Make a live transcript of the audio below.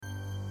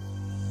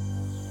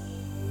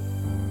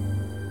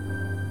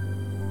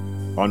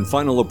On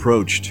final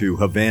approach to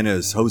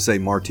Havana's José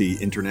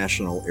Martí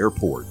International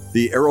Airport,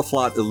 the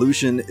Aeroflot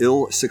Ilyushin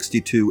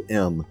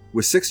IL-62M,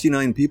 with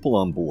 69 people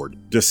on board,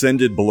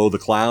 descended below the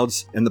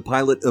clouds, and the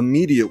pilot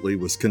immediately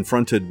was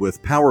confronted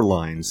with power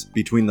lines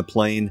between the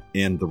plane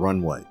and the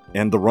runway.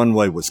 And the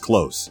runway was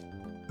close.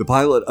 The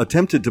pilot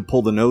attempted to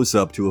pull the nose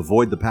up to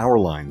avoid the power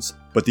lines,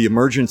 but the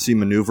emergency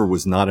maneuver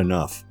was not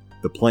enough.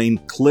 The plane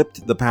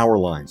clipped the power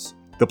lines.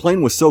 The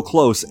plane was so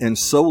close and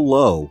so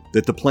low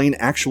that the plane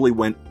actually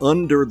went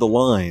under the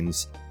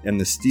lines, and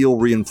the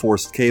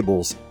steel-reinforced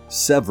cables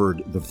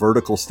severed the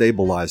vertical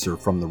stabilizer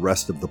from the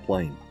rest of the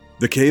plane.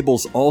 The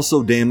cables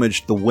also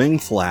damaged the wing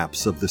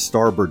flaps of the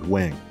starboard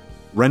wing.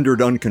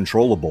 Rendered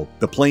uncontrollable,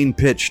 the plane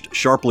pitched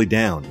sharply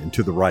down and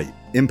to the right,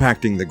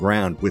 impacting the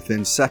ground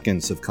within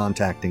seconds of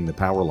contacting the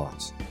power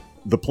lines.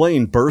 The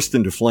plane burst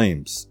into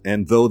flames,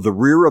 and though the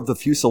rear of the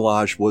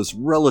fuselage was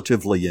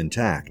relatively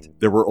intact,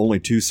 there were only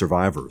 2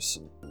 survivors.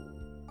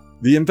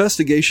 The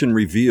investigation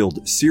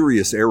revealed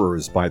serious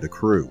errors by the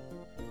crew.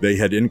 They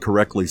had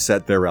incorrectly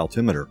set their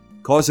altimeter,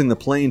 causing the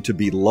plane to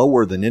be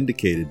lower than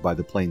indicated by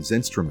the plane's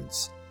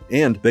instruments,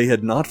 and they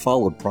had not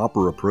followed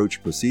proper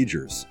approach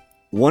procedures.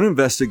 One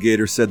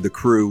investigator said the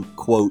crew,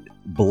 quote,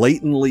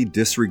 blatantly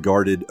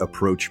disregarded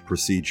approach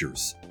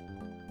procedures.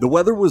 The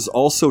weather was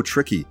also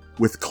tricky,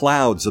 with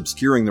clouds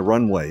obscuring the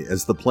runway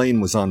as the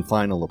plane was on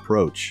final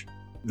approach.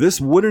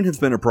 This wouldn't have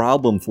been a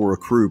problem for a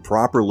crew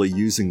properly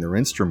using their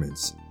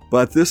instruments,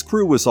 but this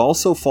crew was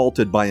also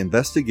faulted by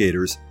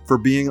investigators for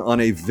being on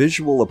a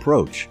visual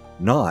approach,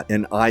 not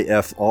an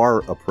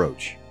IFR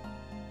approach.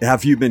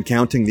 Have you been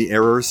counting the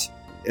errors?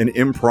 An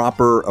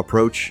improper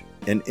approach,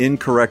 an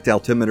incorrect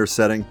altimeter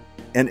setting,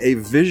 and a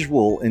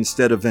visual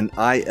instead of an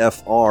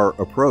IFR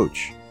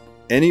approach.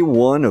 Any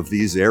one of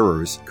these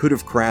errors could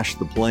have crashed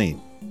the plane.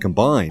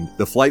 Combined,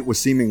 the flight was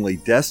seemingly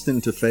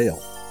destined to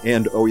fail.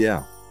 And oh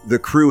yeah, the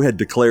crew had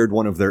declared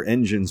one of their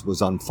engines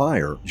was on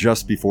fire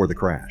just before the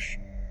crash.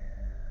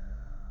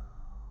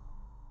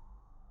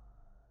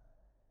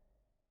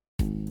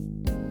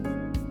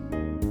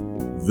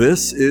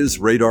 This is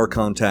Radar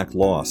Contact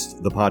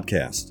Lost, the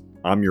podcast.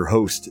 I'm your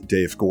host,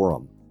 Dave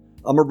Gorham.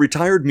 I'm a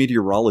retired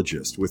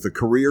meteorologist with a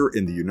career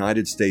in the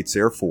United States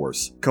Air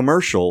Force,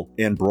 commercial,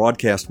 and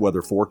broadcast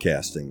weather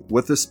forecasting,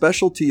 with a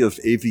specialty of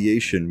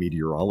aviation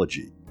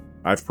meteorology.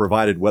 I've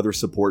provided weather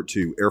support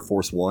to Air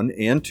Force One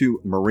and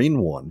to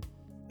Marine One.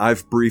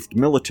 I've briefed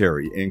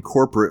military and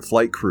corporate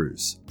flight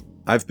crews.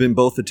 I've been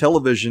both a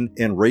television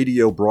and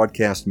radio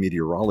broadcast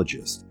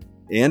meteorologist,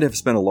 and have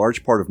spent a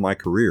large part of my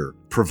career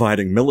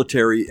providing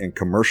military and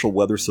commercial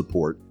weather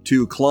support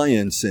to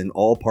clients in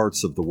all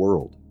parts of the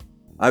world.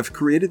 I've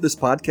created this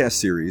podcast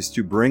series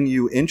to bring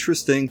you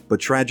interesting but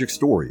tragic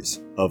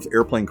stories of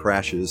airplane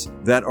crashes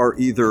that are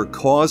either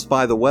caused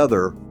by the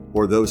weather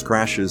or those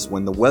crashes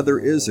when the weather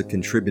is a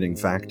contributing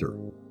factor.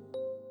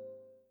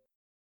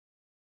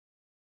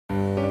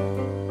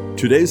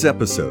 Today's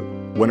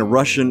episode, when a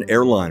Russian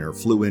airliner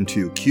flew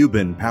into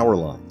Cuban power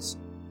lines,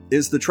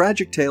 is the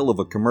tragic tale of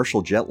a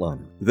commercial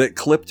jetliner that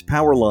clipped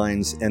power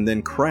lines and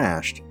then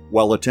crashed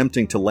while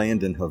attempting to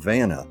land in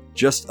Havana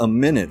just a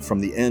minute from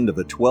the end of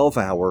a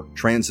 12-hour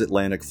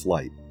transatlantic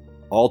flight.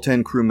 All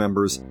 10 crew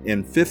members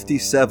and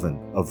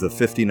 57 of the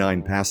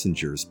 59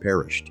 passengers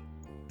perished.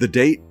 The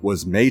date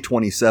was May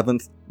 27,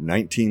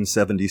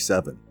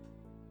 1977.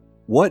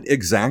 What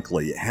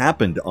exactly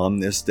happened on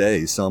this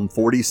day some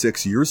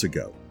 46 years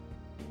ago?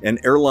 An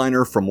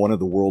airliner from one of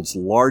the world's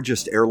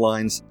largest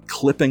airlines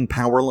clipping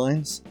power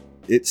lines?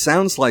 It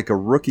sounds like a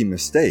rookie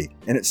mistake,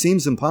 and it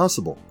seems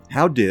impossible.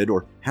 How did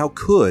or how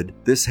could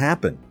this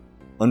happen?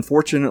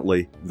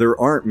 Unfortunately, there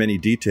aren't many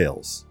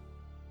details.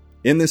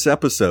 In this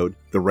episode,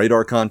 the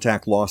Radar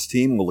Contact Lost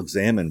team will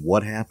examine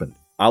what happened.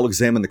 I'll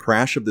examine the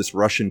crash of this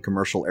Russian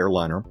commercial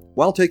airliner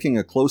while taking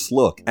a close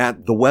look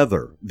at the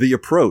weather, the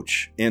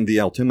approach, and the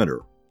altimeter.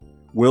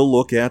 We'll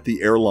look at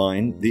the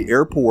airline, the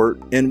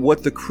airport, and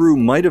what the crew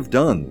might have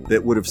done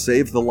that would have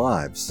saved the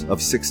lives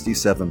of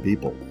 67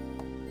 people.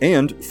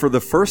 And for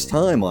the first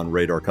time on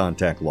Radar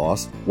Contact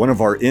Lost, one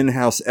of our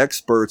in-house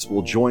experts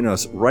will join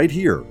us right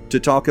here to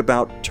talk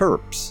about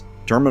TIRPs,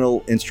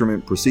 Terminal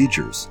Instrument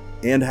Procedures,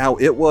 and how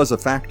it was a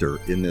factor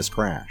in this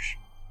crash.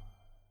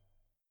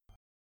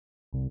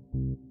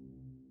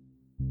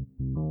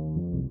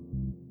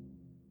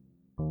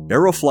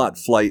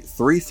 Aeroflot Flight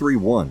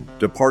 331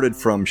 departed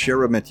from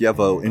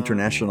Sheremetyevo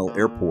International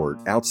Airport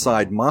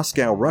outside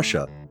Moscow,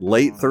 Russia,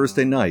 late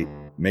Thursday night,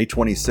 May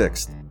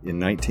 26th, in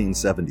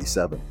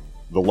 1977.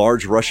 The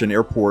large Russian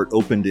airport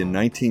opened in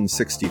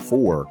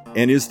 1964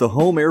 and is the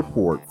home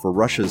airport for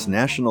Russia's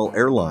national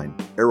airline,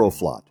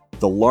 Aeroflot,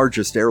 the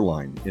largest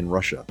airline in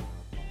Russia.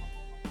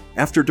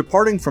 After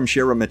departing from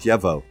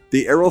Sheremetyevo,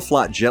 the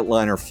Aeroflot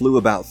jetliner flew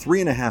about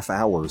 3.5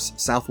 hours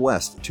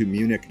southwest to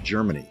Munich,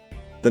 Germany.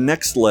 The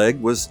next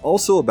leg was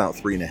also about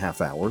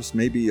 3.5 hours,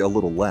 maybe a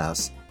little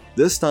less,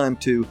 this time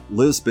to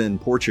Lisbon,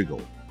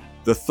 Portugal.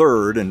 The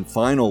third and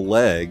final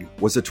leg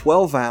was a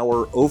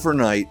 12-hour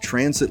overnight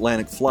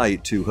transatlantic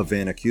flight to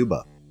Havana,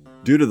 Cuba.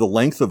 Due to the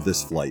length of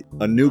this flight,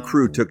 a new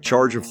crew took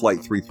charge of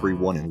Flight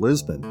 331 in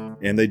Lisbon,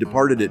 and they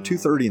departed at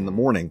 2:30 in the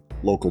morning,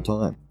 local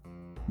time.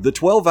 The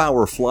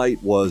 12-hour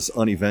flight was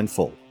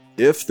uneventful.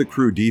 If the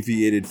crew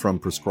deviated from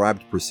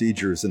prescribed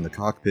procedures in the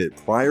cockpit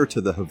prior to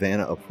the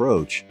Havana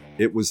approach,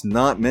 it was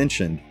not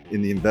mentioned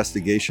in the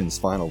investigation's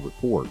final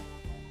report.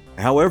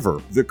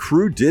 However, the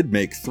crew did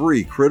make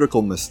 3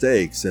 critical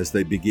mistakes as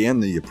they began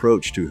the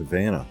approach to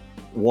Havana.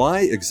 Why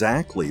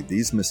exactly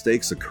these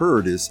mistakes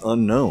occurred is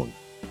unknown.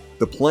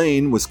 The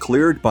plane was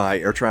cleared by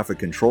air traffic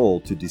control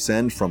to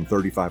descend from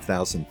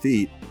 35,000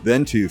 feet,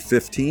 then to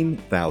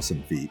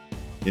 15,000 feet.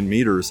 In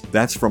meters,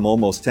 that's from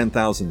almost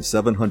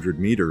 10,700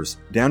 meters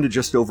down to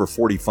just over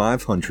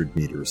 4,500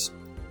 meters.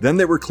 Then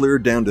they were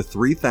cleared down to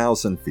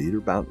 3,000 feet, or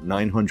about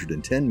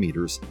 910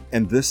 meters,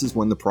 and this is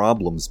when the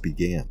problems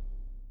began.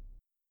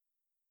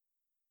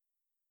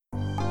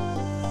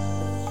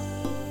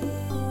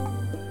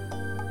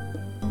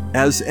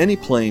 As any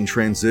plane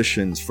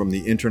transitions from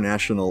the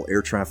International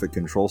Air Traffic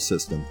Control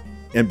System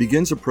and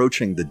begins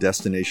approaching the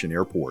destination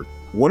airport,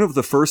 one of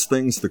the first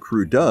things the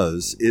crew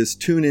does is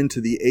tune into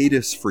the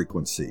ATIS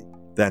frequency.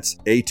 That's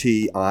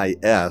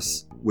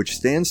ATIS, which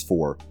stands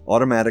for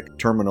Automatic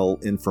Terminal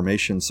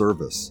Information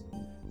Service.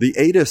 The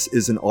ATIS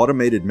is an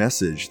automated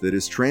message that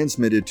is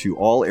transmitted to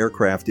all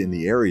aircraft in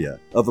the area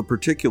of a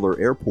particular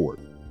airport.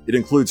 It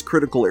includes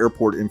critical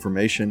airport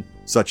information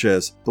such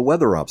as the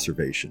weather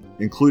observation,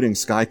 including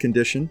sky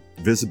condition,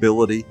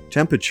 visibility,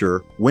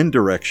 temperature, wind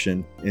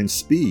direction, and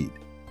speed.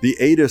 The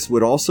ATIS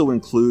would also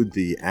include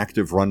the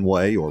active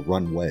runway or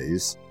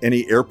runways,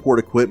 any airport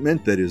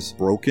equipment that is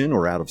broken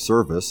or out of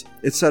service,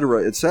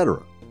 etc.,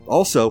 etc.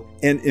 Also,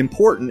 and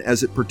important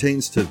as it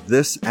pertains to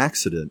this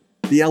accident,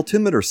 the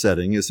altimeter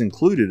setting is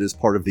included as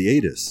part of the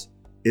ATIS.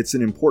 It's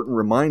an important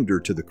reminder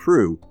to the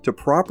crew to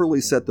properly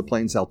set the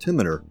plane's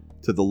altimeter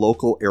to the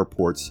local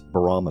airport's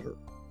barometer.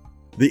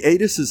 The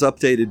ATIS is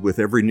updated with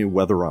every new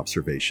weather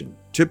observation,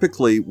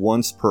 typically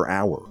once per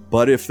hour.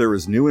 But if there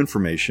is new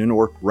information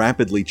or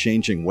rapidly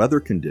changing weather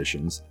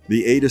conditions,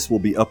 the ATIS will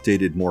be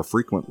updated more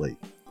frequently.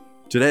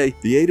 Today,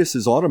 the ATIS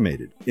is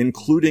automated,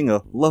 including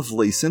a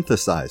lovely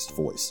synthesized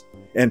voice.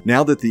 And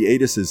now that the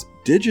ATIS is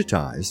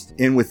digitized,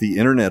 and with the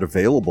internet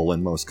available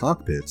in most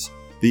cockpits,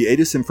 the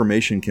ATIS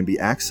information can be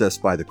accessed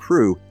by the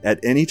crew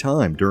at any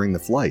time during the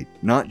flight,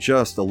 not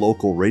just a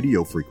local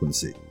radio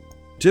frequency.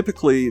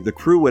 Typically, the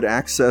crew would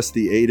access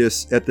the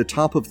ATIS at the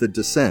top of the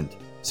descent,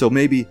 so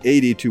maybe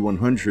 80 to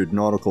 100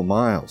 nautical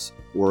miles,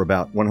 or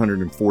about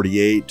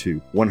 148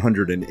 to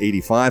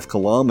 185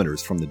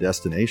 kilometers from the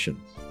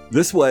destination.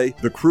 This way,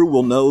 the crew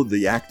will know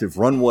the active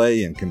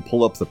runway and can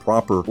pull up the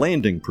proper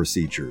landing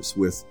procedures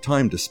with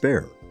time to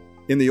spare.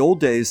 In the old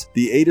days,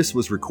 the ATIS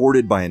was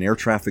recorded by an air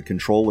traffic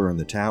controller in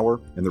the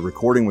tower, and the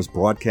recording was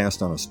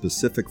broadcast on a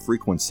specific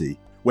frequency.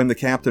 When the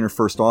captain or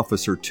first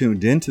officer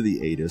tuned into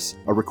the ATIS,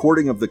 a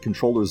recording of the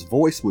controller's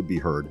voice would be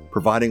heard,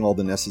 providing all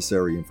the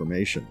necessary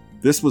information.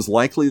 This was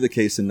likely the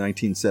case in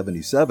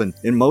 1977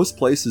 in most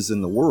places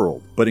in the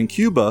world, but in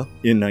Cuba,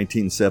 in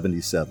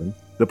 1977,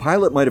 the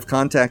pilot might have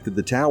contacted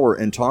the tower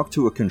and talked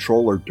to a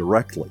controller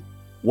directly.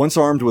 Once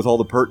armed with all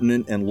the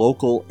pertinent and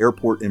local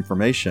airport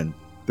information,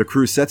 the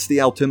crew sets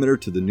the altimeter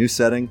to the new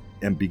setting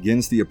and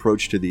begins the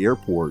approach to the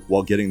airport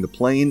while getting the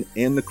plane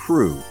and the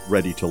crew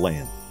ready to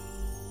land.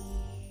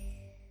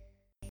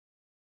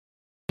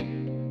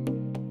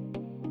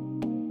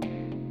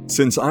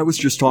 Since I was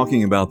just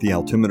talking about the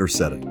altimeter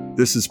setting,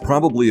 this is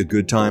probably a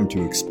good time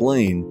to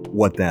explain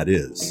what that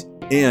is.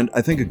 And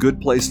I think a good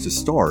place to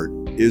start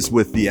is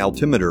with the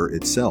altimeter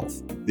itself,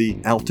 the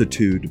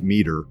altitude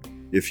meter,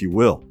 if you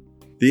will.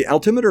 The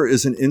altimeter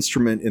is an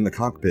instrument in the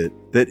cockpit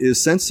that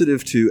is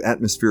sensitive to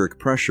atmospheric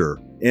pressure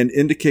and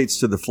indicates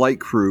to the flight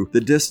crew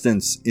the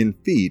distance in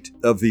feet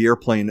of the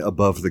airplane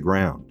above the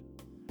ground.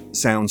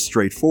 Sounds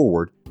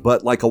straightforward,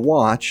 but like a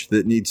watch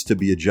that needs to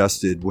be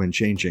adjusted when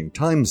changing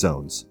time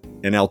zones,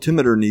 an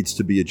altimeter needs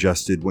to be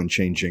adjusted when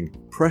changing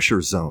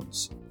pressure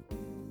zones.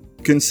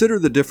 Consider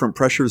the different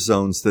pressure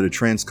zones that a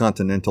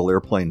transcontinental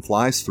airplane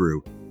flies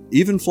through.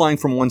 Even flying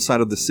from one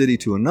side of the city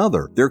to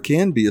another, there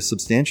can be a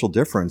substantial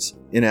difference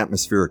in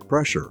atmospheric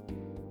pressure.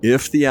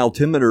 If the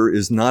altimeter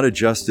is not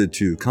adjusted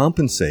to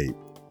compensate,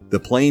 the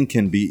plane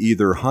can be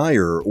either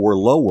higher or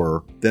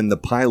lower than the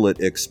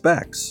pilot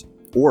expects,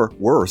 or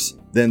worse,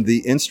 than the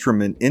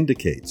instrument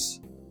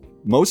indicates.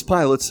 Most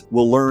pilots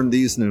will learn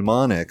these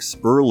mnemonics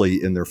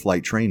early in their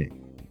flight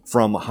training.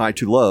 From high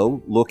to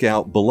low, look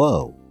out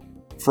below.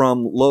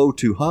 From low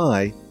to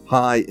high,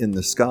 high in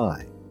the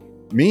sky.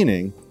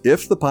 Meaning,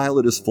 if the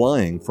pilot is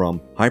flying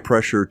from high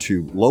pressure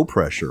to low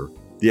pressure,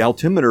 the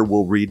altimeter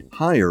will read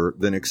higher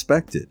than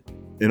expected.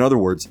 In other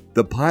words,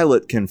 the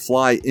pilot can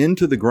fly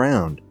into the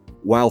ground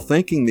while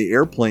thinking the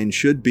airplane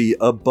should be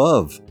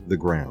above the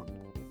ground.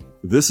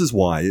 This is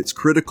why it's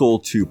critical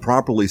to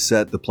properly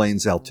set the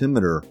plane's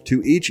altimeter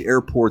to each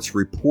airport's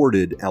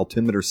reported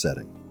altimeter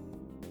setting.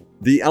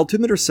 The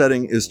altimeter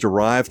setting is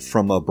derived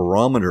from a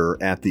barometer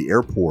at the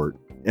airport,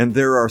 and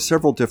there are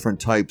several different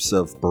types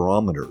of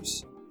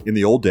barometers. In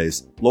the old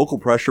days, local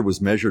pressure was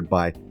measured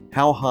by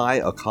how high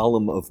a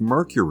column of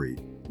mercury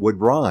would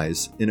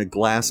rise in a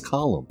glass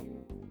column.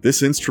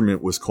 This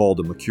instrument was called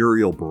a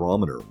mercurial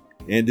barometer,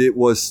 and it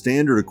was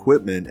standard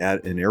equipment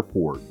at an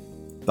airport.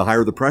 The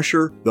higher the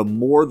pressure, the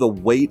more the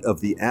weight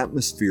of the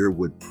atmosphere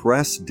would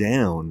press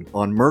down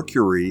on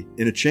mercury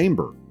in a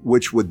chamber,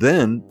 which would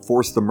then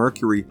force the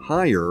mercury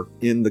higher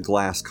in the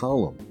glass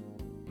column.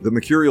 The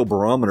mercurial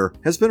barometer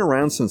has been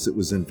around since it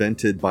was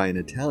invented by an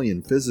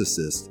Italian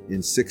physicist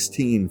in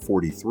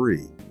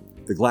 1643.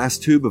 The glass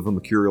tube of a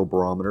mercurial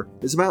barometer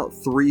is about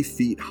 3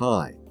 feet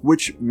high,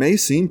 which may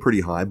seem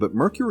pretty high, but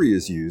mercury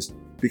is used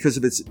because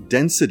of its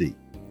density.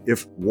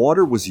 If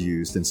water was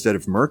used instead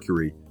of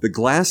mercury, the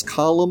glass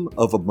column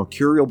of a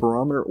mercurial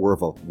barometer or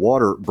of a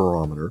water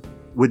barometer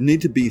would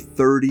need to be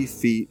 30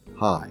 feet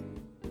high.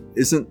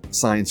 Isn't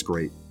science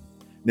great?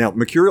 Now,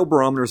 mercurial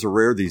barometers are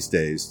rare these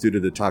days due to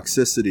the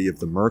toxicity of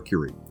the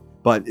mercury.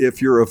 But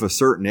if you're of a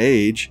certain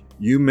age,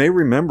 you may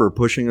remember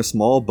pushing a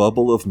small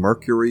bubble of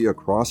mercury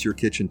across your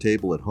kitchen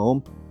table at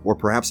home, or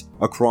perhaps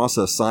across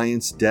a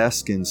science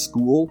desk in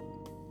school.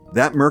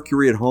 That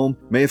mercury at home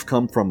may have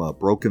come from a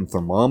broken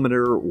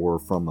thermometer or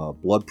from a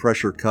blood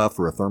pressure cuff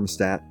or a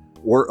thermostat,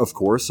 or of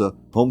course a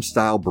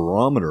home-style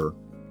barometer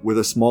with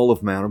a small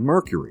amount of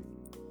mercury.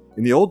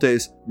 In the old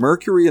days,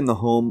 mercury in the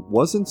home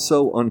wasn't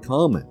so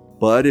uncommon,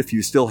 but if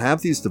you still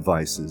have these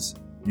devices,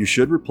 you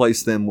should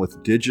replace them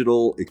with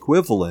digital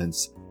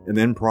equivalents and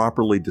then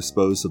properly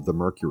dispose of the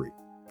mercury.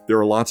 There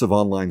are lots of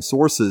online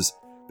sources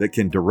that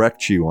can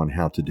direct you on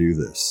how to do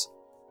this.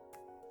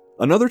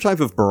 Another type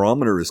of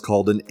barometer is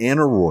called an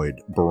aneroid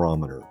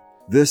barometer.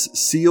 This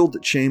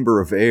sealed chamber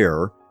of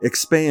air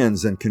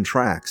expands and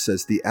contracts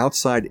as the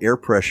outside air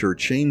pressure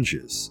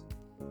changes.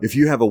 If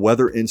you have a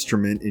weather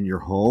instrument in your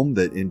home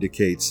that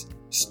indicates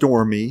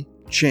stormy,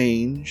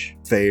 change,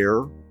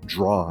 fair,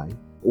 dry,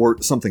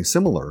 or something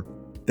similar,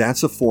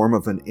 that's a form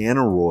of an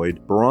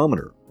aneroid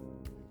barometer.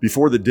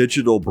 Before the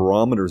digital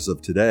barometers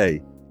of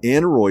today,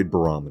 aneroid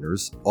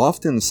barometers,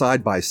 often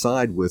side by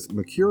side with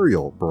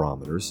mercurial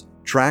barometers,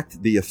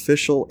 tracked the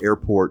official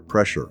airport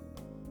pressure.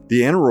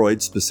 The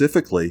aneroid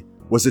specifically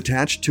was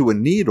attached to a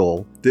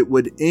needle that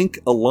would ink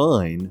a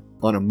line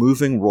on a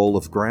moving roll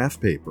of graph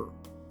paper.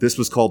 This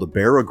was called a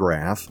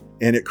barograph,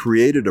 and it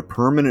created a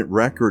permanent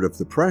record of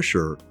the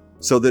pressure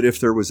so that if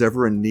there was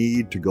ever a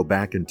need to go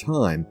back in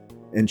time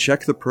and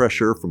check the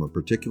pressure from a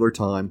particular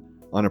time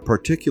on a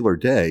particular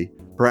day,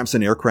 perhaps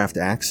an aircraft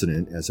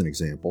accident as an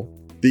example,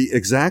 the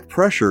exact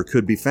pressure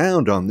could be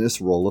found on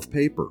this roll of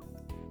paper.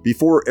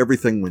 Before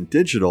everything went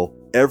digital,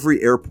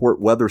 every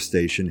airport weather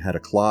station had a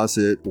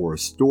closet or a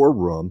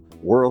storeroom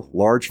or a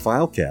large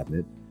file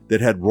cabinet that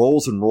had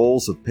rolls and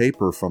rolls of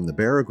paper from the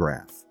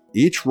barograph.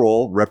 Each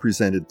roll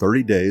represented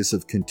 30 days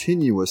of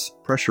continuous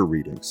pressure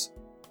readings.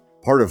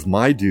 Part of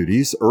my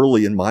duties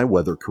early in my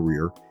weather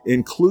career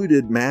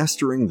included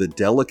mastering the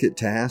delicate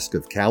task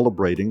of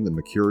calibrating the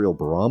mercurial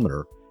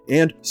barometer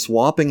and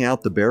swapping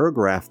out the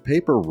barograph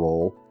paper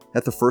roll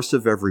at the first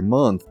of every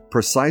month,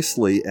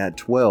 precisely at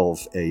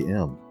 12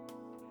 a.m.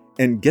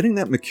 And getting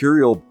that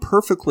mercurial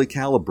perfectly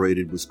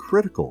calibrated was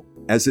critical,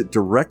 as it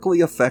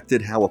directly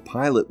affected how a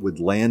pilot would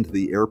land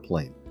the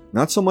airplane.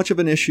 Not so much of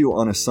an issue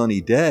on a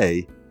sunny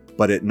day,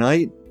 but at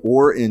night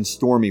or in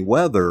stormy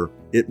weather,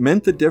 it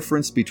meant the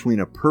difference between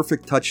a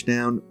perfect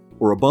touchdown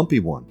or a bumpy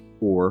one,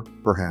 or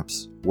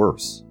perhaps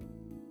worse.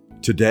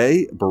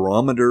 Today,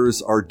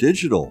 barometers are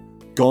digital.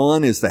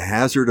 Gone is the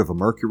hazard of a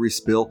mercury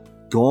spill.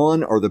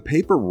 Gone are the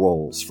paper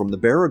rolls from the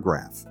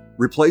barograph,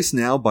 replaced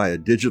now by a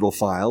digital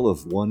file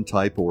of one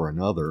type or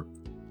another.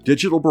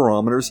 Digital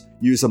barometers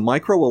use a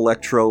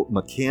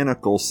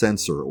microelectromechanical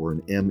sensor, or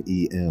an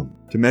MEM,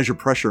 to measure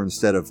pressure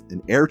instead of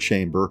an air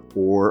chamber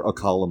or a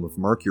column of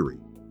mercury.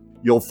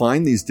 You'll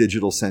find these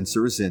digital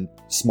sensors in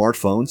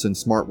smartphones and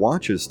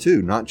smartwatches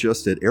too, not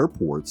just at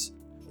airports.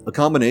 A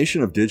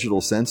combination of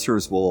digital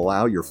sensors will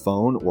allow your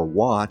phone or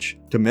watch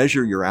to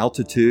measure your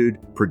altitude,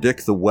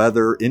 predict the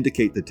weather,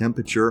 indicate the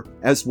temperature,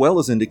 as well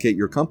as indicate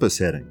your compass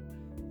heading.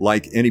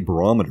 Like any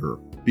barometer,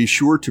 be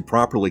sure to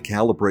properly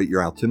calibrate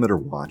your altimeter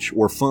watch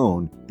or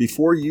phone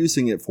before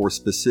using it for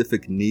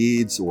specific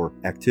needs or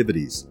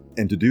activities.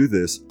 And to do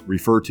this,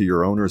 refer to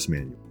your owner's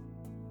manual.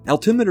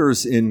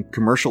 Altimeters in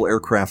commercial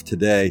aircraft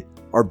today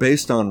are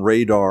based on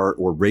radar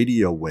or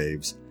radio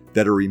waves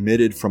that are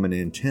emitted from an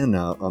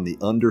antenna on the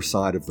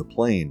underside of the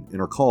plane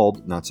and are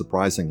called, not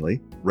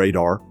surprisingly,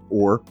 radar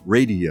or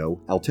radio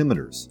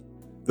altimeters.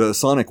 The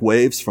sonic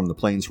waves from the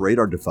plane's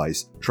radar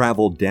device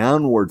travel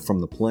downward from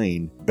the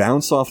plane,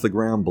 bounce off the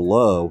ground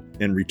below,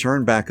 and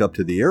return back up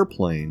to the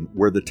airplane,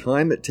 where the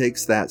time it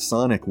takes that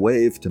sonic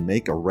wave to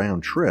make a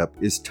round trip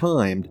is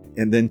timed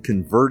and then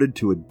converted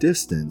to a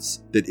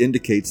distance that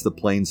indicates the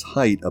plane's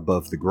height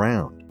above the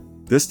ground.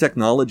 This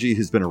technology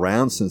has been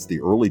around since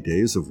the early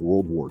days of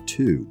World War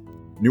II.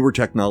 Newer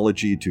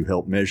technology to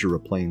help measure a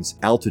plane's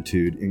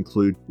altitude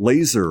include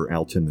laser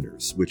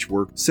altimeters, which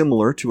work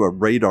similar to a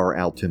radar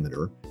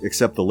altimeter,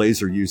 except the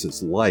laser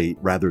uses light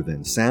rather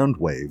than sound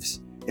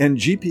waves, And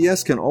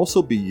GPS can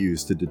also be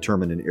used to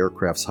determine an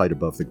aircraft's height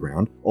above the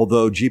ground,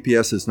 although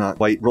GPS is not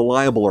quite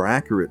reliable or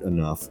accurate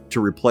enough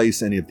to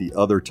replace any of the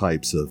other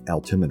types of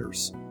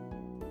altimeters.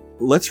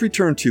 Let's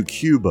return to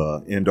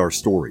Cuba and our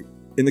story.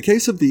 In the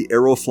case of the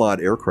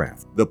Aeroflot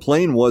aircraft, the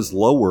plane was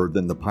lower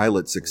than the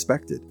pilots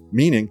expected,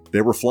 meaning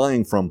they were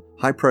flying from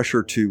high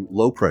pressure to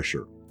low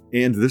pressure.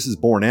 And this is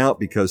borne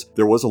out because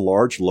there was a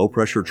large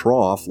low-pressure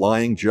trough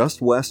lying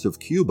just west of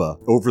Cuba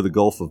over the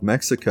Gulf of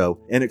Mexico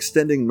and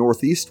extending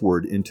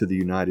northeastward into the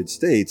United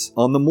States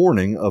on the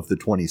morning of the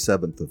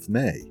 27th of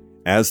May.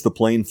 As the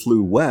plane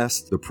flew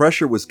west, the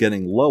pressure was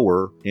getting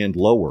lower and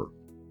lower.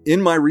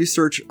 In my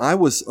research, I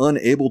was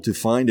unable to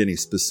find any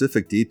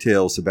specific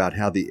details about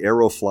how the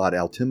Aeroflot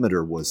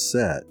altimeter was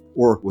set,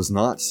 or was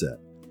not set.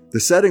 The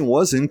setting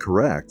was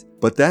incorrect,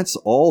 but that's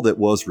all that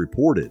was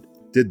reported.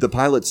 Did the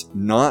pilots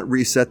not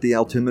reset the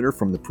altimeter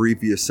from the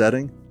previous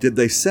setting? Did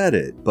they set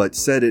it, but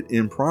set it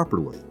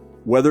improperly?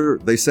 Whether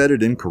they set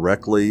it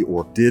incorrectly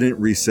or didn't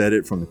reset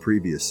it from the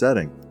previous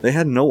setting, they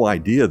had no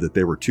idea that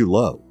they were too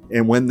low.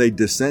 And when they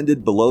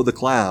descended below the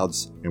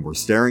clouds and were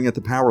staring at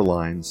the power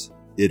lines,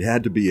 it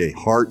had to be a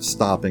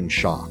heart-stopping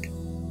shock.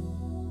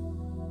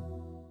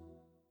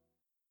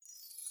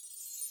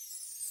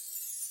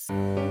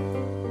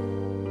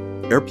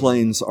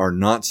 Airplanes are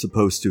not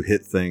supposed to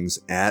hit things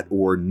at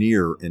or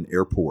near an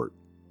airport.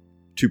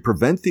 To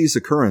prevent these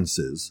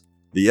occurrences,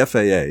 the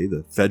FAA,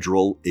 the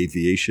Federal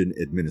Aviation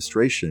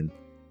Administration,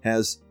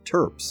 has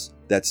TERPS.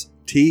 That's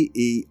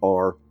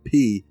TERPS,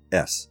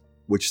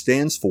 which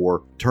stands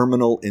for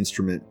Terminal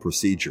Instrument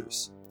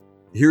Procedures.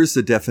 Here's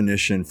the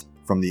definition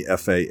from the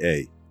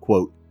FAA.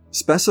 Quote,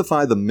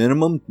 specify the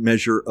minimum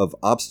measure of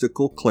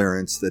obstacle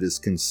clearance that is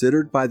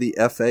considered by the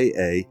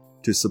FAA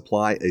to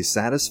supply a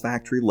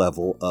satisfactory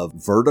level of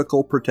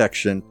vertical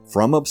protection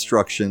from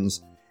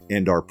obstructions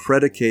and are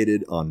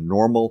predicated on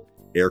normal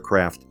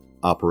aircraft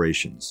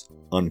operations,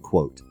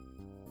 unquote.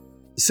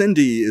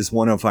 Cindy is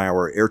one of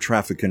our air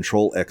traffic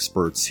control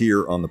experts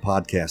here on the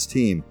podcast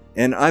team,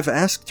 and I've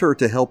asked her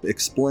to help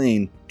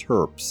explain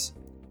TERPS.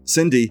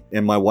 Cindy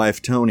and my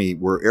wife Tony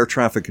were air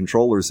traffic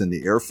controllers in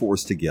the Air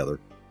Force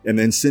together, and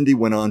then Cindy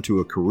went on to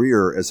a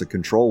career as a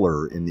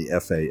controller in the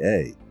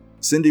FAA.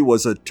 Cindy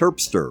was a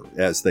terpster,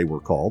 as they were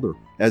called, or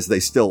as they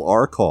still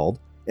are called,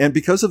 and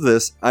because of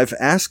this, I've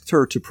asked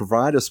her to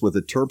provide us with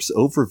a TERPS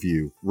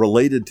overview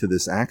related to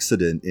this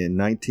accident in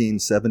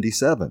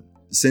 1977.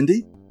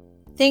 Cindy?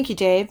 Thank you,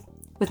 Dave.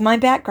 With my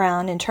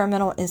background in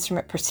terminal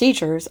instrument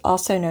procedures,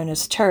 also known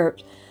as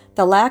TERPS,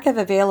 the lack of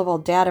available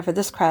data for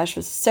this crash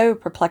was so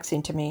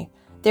perplexing to me.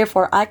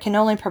 Therefore, I can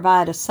only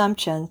provide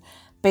assumptions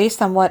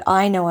based on what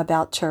I know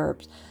about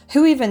TERPS.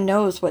 Who even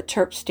knows what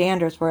TERPS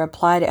standards were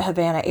applied at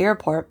Havana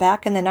Airport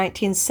back in the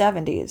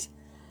 1970s?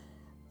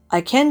 I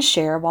can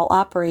share, while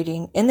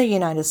operating in the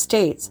United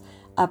States,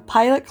 a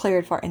pilot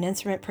cleared for an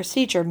instrument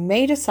procedure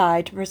may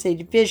decide to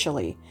proceed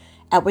visually,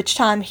 at which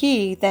time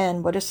he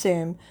then would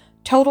assume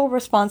total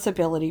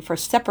responsibility for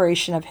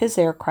separation of his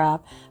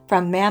aircraft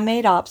from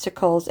man-made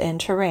obstacles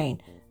and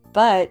terrain.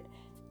 But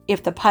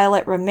if the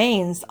pilot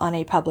remains on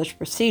a published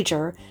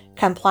procedure,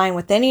 complying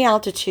with any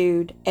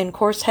altitude and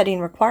course heading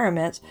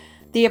requirements,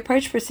 the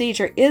approach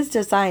procedure is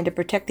designed to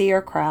protect the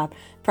aircraft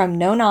from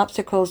known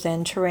obstacles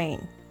and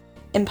terrain.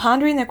 In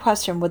pondering the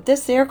question, would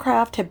this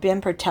aircraft have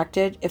been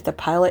protected if the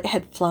pilot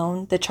had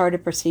flown the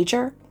charted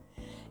procedure?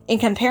 In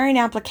comparing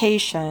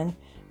application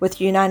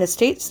with United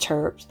States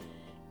TERPS,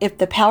 if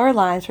the power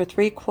lines were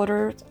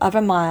 3/4 of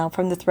a mile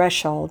from the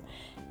threshold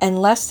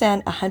and less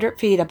than 100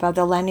 feet above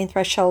the landing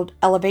threshold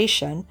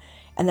elevation,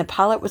 and the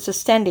pilot was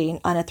ascending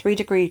on a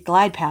 3-degree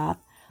glide path,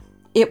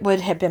 it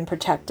would have been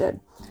protected.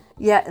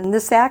 Yet in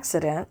this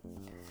accident,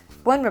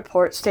 one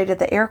report stated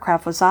the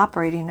aircraft was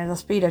operating at a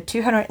speed of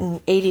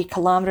 280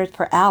 kilometers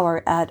per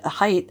hour at a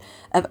height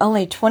of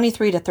only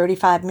 23 to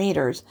 35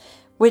 meters,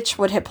 which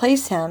would have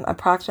placed him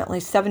approximately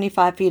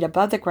 75 feet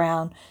above the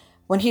ground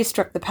when he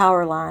struck the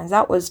power lines.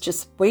 That was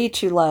just way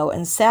too low,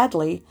 and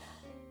sadly,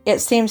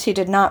 it seems he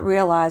did not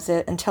realize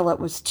it until it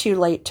was too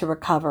late to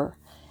recover.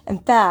 In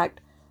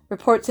fact,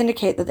 reports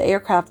indicate that the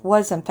aircraft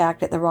was in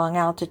fact at the wrong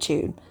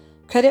altitude.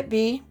 Could it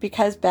be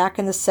because back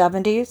in the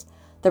 70s,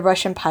 the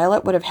Russian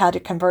pilot would have had to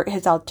convert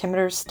his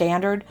altimeter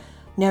standard,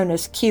 known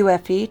as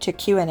QFE, to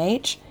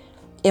QNH,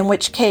 in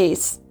which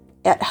case,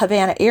 at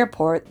Havana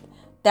Airport,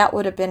 that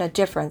would have been a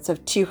difference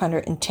of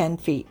 210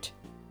 feet.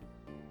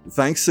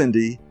 Thanks,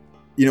 Cindy.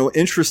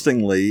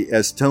 Interestingly,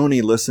 as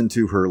Tony listened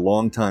to her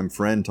longtime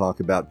friend talk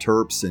about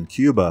TERPS in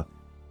Cuba,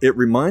 it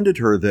reminded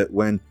her that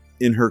when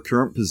in her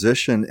current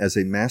position as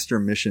a master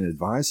mission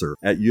advisor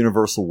at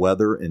Universal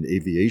Weather and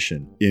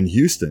Aviation in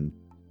Houston,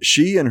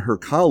 she and her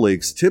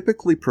colleagues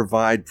typically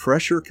provide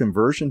pressure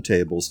conversion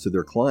tables to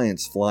their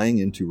clients flying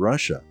into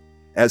Russia.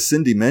 As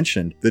Cindy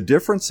mentioned, the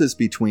differences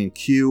between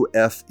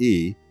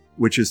QFE,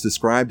 which is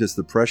described as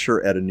the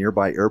pressure at a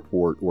nearby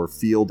airport or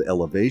field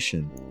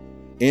elevation,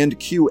 and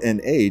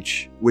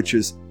QNH, which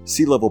is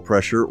sea level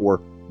pressure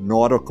or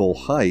nautical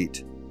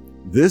height,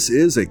 this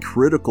is a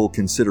critical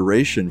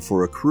consideration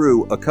for a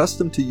crew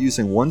accustomed to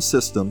using one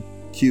system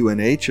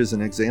QNH as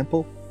an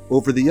example,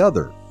 over the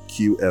other,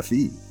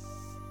 QFE.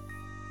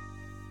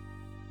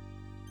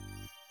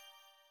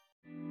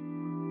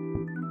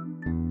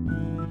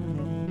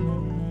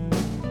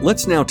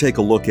 Let's now take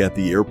a look at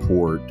the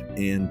airport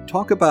and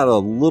talk about a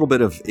little bit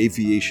of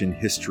aviation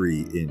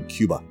history in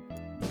Cuba.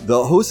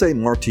 The José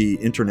Martí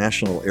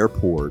International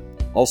Airport,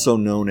 also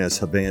known as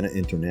Havana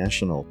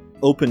International,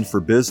 opened for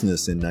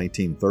business in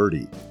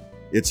 1930.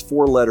 Its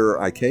four-letter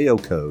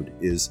ICAO code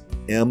is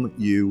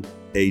MUHA.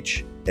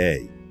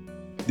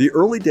 The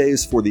early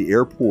days for the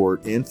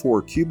airport and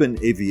for Cuban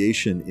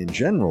aviation in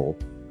general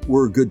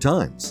were good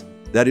times.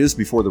 That is,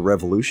 before the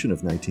revolution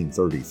of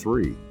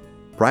 1933.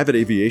 Private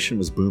aviation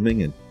was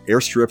booming and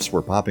airstrips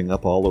were popping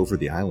up all over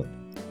the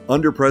island.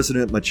 Under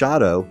President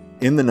Machado,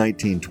 in the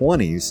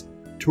 1920s,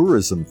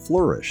 tourism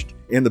flourished,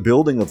 and the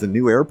building of the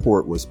new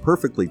airport was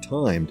perfectly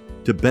timed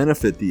to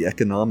benefit the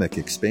economic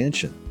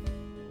expansion.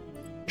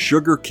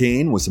 Sugar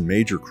cane was a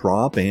major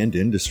crop and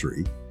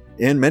industry,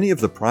 and many of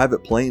the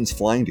private planes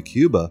flying to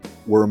Cuba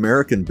were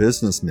American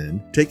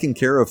businessmen taking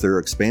care of their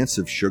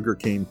expansive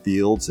sugarcane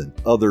fields and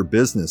other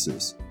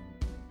businesses.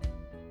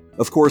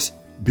 Of course,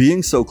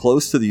 being so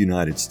close to the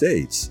United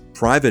States,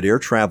 private air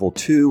travel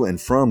to and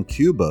from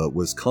Cuba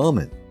was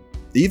common.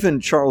 Even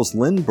Charles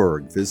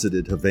Lindbergh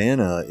visited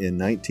Havana in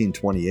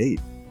 1928,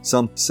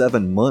 some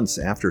 7 months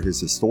after his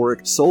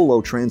historic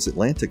solo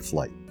transatlantic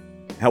flight.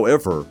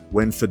 However,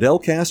 when Fidel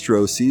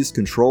Castro seized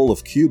control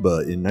of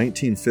Cuba in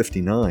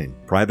 1959,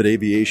 private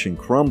aviation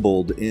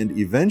crumbled and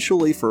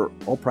eventually, for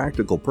all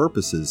practical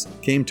purposes,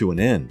 came to an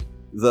end.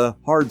 The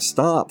hard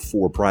stop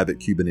for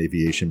private Cuban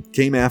aviation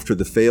came after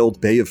the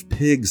failed Bay of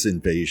Pigs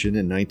invasion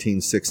in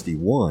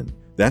 1961.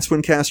 That's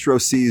when Castro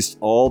seized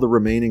all the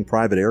remaining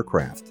private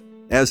aircraft.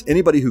 As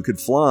anybody who could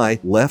fly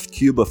left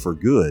Cuba for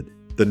good,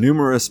 the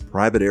numerous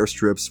private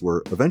airstrips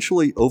were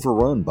eventually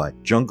overrun by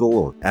jungle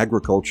or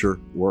agriculture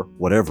or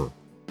whatever.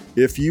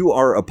 If you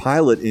are a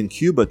pilot in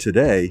Cuba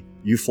today,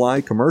 you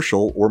fly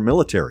commercial or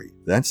military.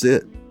 That's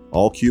it.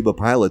 All Cuba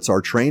pilots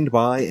are trained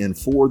by and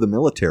for the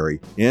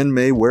military and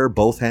may wear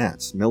both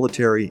hats,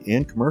 military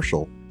and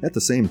commercial, at the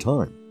same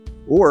time.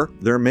 Or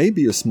there may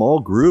be a small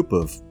group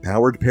of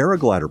powered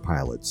paraglider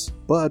pilots,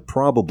 but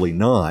probably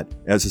not,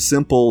 as a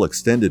simple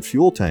extended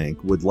fuel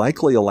tank would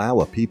likely allow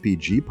a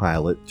PPG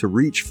pilot to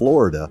reach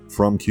Florida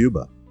from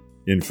Cuba.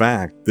 In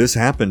fact, this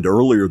happened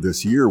earlier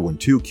this year when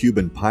 2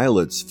 Cuban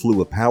pilots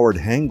flew a powered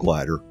hang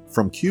glider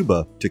from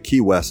Cuba to Key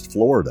West,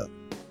 Florida.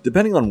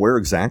 Depending on where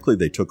exactly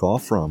they took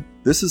off from,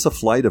 this is a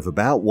flight of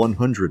about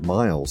 100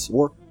 miles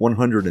or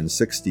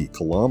 160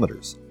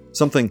 kilometers,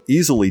 something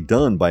easily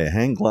done by a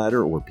hang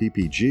glider or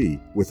PPG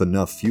with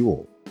enough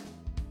fuel.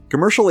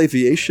 Commercial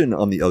aviation,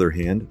 on the other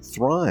hand,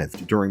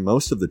 thrived during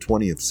most of the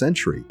 20th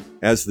century.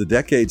 As the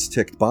decades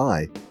ticked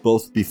by,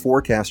 both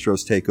before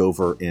Castro's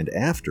takeover and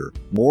after,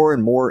 more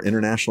and more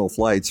international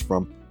flights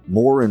from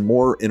more and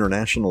more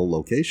international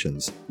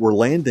locations were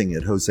landing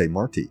at José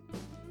Martí.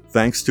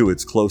 Thanks to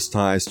its close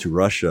ties to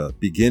Russia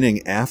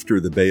beginning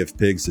after the Bay of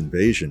Pigs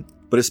invasion,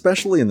 but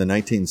especially in the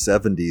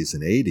 1970s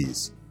and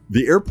 80s,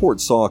 the airport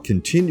saw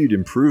continued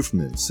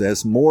improvements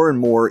as more and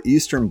more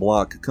Eastern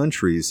Bloc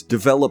countries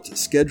developed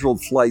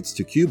scheduled flights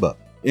to Cuba,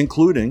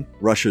 including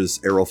Russia's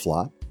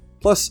Aeroflot,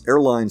 plus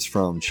airlines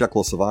from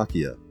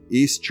Czechoslovakia,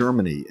 East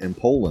Germany, and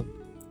Poland.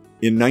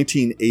 In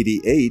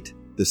 1988,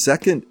 the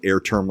second air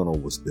terminal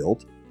was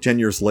built. 10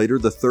 years later,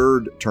 the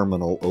third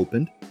terminal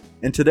opened.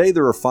 And today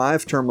there are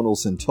 5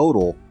 terminals in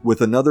total,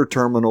 with another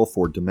terminal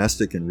for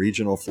domestic and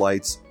regional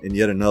flights, and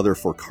yet another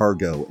for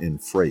cargo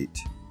and freight.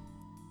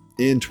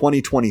 In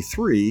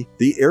 2023,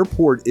 the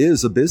airport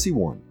is a busy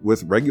one,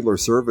 with regular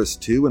service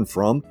to and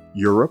from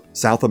Europe,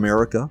 South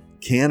America,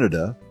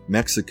 Canada,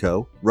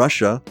 Mexico,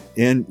 Russia,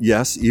 and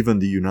yes, even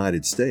the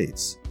United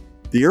States.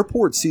 The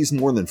airport sees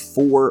more than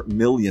 4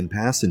 million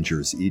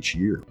passengers each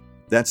year.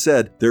 That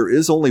said, there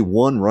is only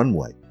one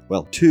runway.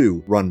 Well,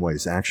 2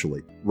 runways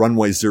actually.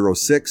 Runway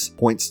 06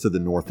 points to the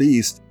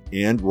northeast,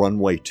 and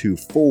runway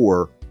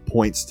 24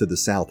 points to the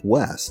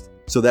southwest.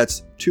 So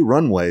that's 2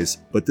 runways,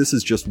 but this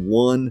is just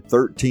one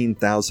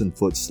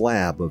 13,000-foot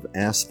slab of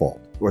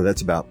asphalt, or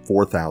that's about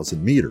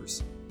 4,000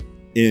 meters.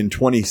 In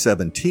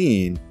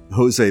 2017,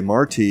 José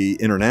Martí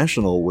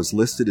International was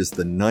listed as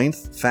the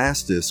 9th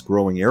fastest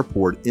growing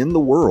airport in the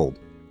world,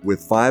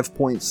 with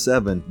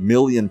 5.7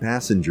 million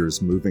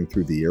passengers moving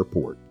through the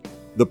airport.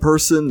 The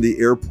person the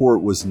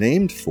airport was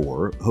named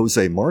for,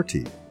 José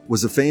Martí,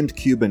 was a famed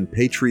Cuban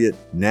patriot,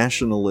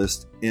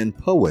 nationalist, and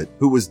poet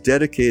who was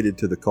dedicated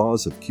to the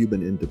cause of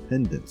Cuban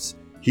independence.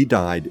 He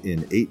died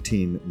in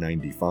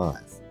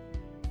 1895.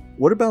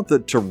 What about the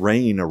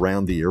terrain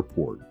around the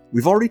airport?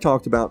 We've already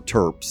talked about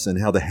TERPs and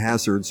how the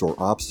hazards or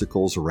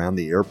obstacles around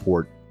the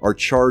airport are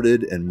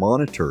charted and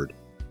monitored,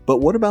 but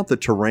what about the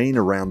terrain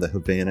around the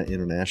Havana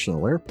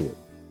International Airport?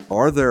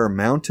 Are there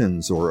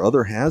mountains or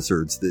other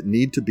hazards that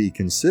need to be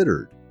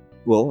considered?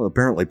 Well,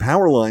 apparently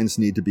power lines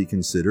need to be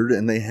considered,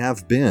 and they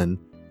have been.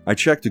 I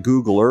checked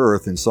Google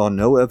Earth and saw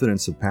no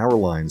evidence of power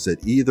lines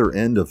at either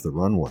end of the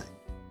runway.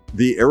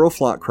 The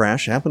Aeroflot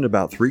crash happened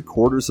about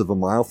 3/4 of a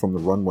mile from the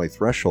runway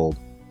threshold.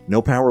 No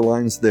power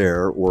lines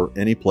there or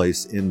any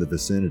place in the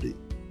vicinity.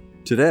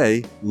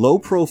 Today,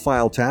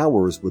 low-profile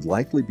towers would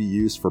likely be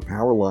used for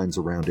power lines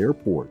around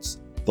airports.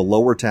 The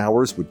lower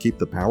towers would keep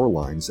the power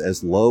lines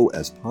as low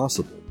as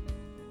possible.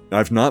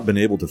 I've not been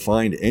able to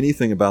find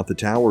anything about the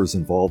towers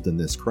involved in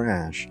this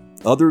crash,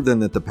 other than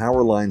that the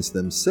power lines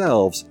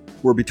themselves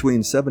were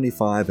between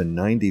 75 and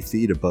 90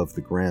 feet above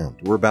the ground,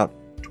 or about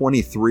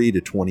 23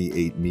 to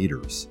 28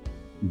 meters.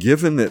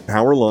 Given that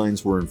power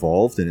lines were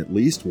involved in at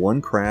least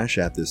one crash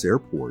at this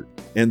airport,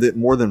 and that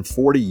more than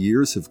 40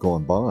 years have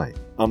gone by,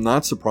 I'm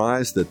not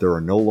surprised that there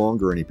are no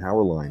longer any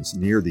power lines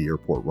near the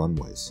airport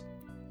runways.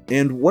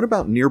 And what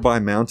about nearby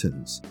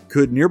mountains?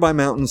 Could nearby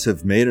mountains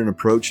have made an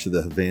approach to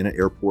the Havana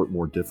airport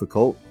more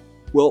difficult?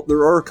 Well,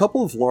 there are a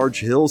couple of large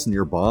hills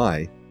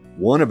nearby,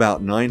 one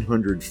about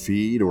 900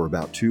 feet or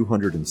about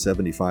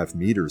 275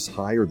 meters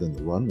higher than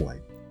the runway.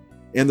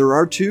 And there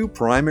are two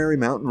primary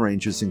mountain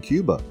ranges in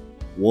Cuba,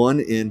 one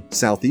in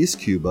southeast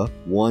Cuba,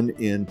 one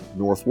in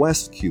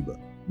northwest Cuba.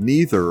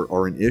 Neither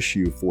are an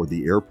issue for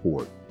the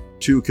airport.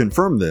 To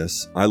confirm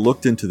this, I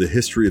looked into the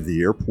history of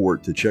the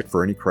airport to check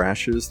for any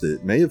crashes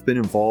that may have been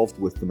involved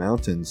with the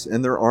mountains,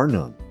 and there are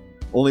none.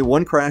 Only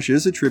one crash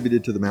is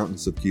attributed to the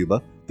mountains of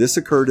Cuba. This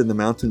occurred in the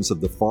mountains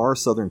of the far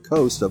southern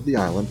coast of the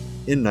island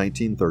in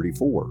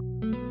 1934.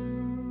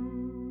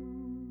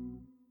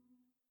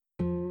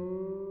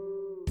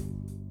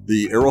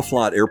 The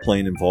Aeroflot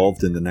airplane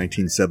involved in the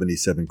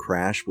 1977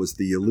 crash was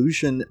the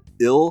Ilyushin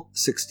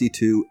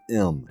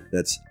IL-62M.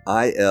 That's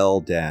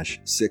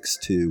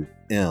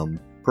IL-62M,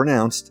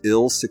 pronounced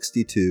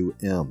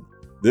IL-62M.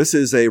 This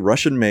is a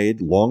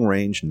Russian-made,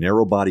 long-range,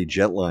 narrow-body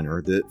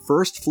jetliner that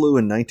first flew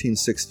in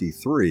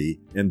 1963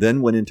 and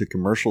then went into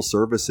commercial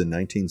service in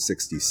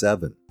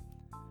 1967.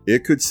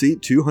 It could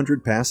seat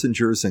 200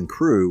 passengers and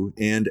crew,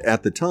 and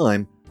at the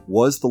time,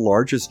 was the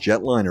largest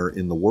jetliner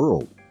in the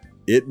world.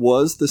 It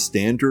was the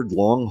standard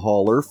long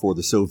hauler for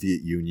the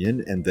Soviet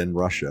Union and then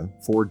Russia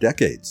for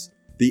decades.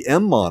 The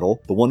M model,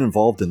 the one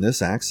involved in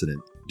this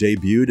accident,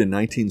 debuted in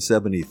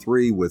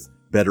 1973 with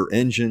better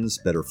engines,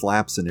 better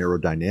flaps and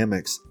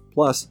aerodynamics,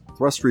 plus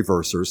thrust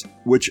reversers,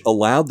 which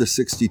allowed the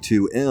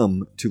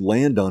 62M to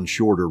land on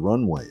shorter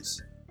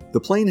runways.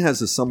 The plane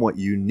has a somewhat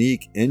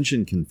unique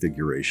engine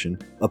configuration,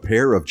 a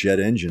pair of jet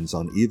engines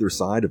on either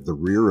side of the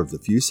rear of the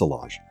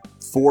fuselage.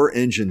 4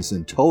 engines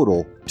in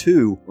total,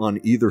 2 on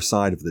either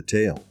side of the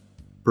tail.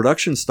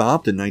 Production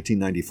stopped in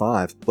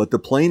 1995, but the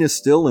plane is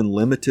still in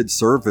limited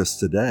service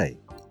today.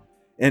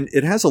 And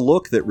it has a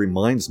look that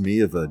reminds me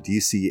of a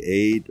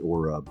DC-8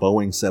 or a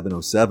Boeing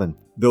 707,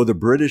 though the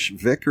British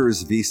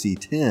Vickers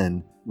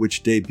VC-10,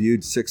 which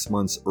debuted 6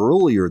 months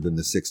earlier than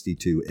the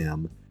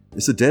 62M,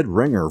 is a dead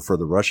ringer for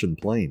the Russian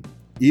plane.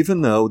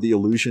 Even though the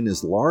Ilyushin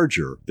is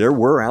larger, there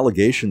were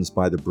allegations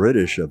by the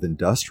British of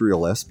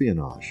industrial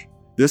espionage.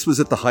 This was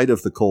at the height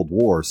of the Cold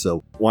War,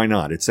 so why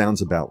not? It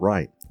sounds about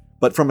right.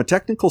 But from a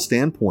technical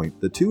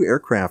standpoint, the two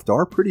aircraft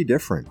are pretty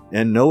different,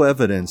 and no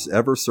evidence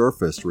ever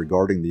surfaced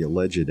regarding the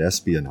alleged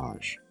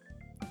espionage.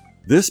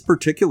 This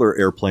particular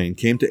airplane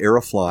came to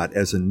Aeroflot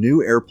as a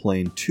new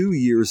airplane 2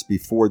 years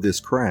before this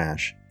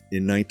crash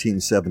in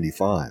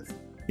 1975.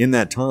 In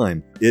that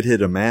time, it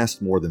had amassed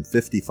more than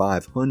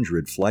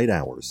 5,500 flight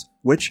hours,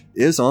 which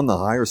is on the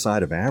higher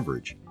side of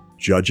average.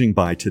 Judging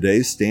by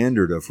today's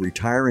standard of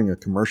retiring a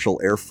commercial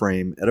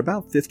airframe at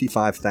about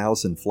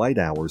 55,000 flight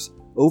hours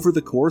over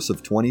the course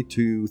of 20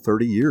 to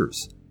 30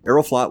 years,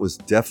 Aeroflot was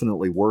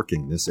definitely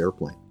working this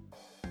airplane.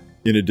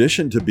 In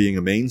addition to being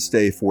a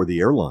mainstay for the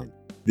airline,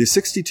 the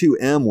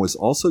 62M was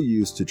also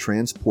used to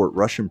transport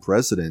Russian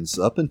presidents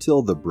up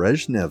until the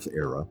Brezhnev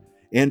era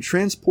and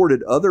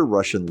transported other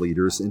Russian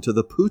leaders into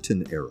the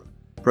Putin era.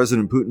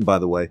 President Putin, by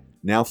the way,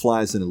 now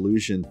flies an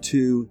Ilyushin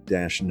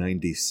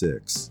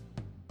Il-96.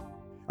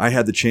 I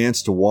had the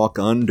chance to walk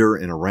under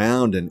and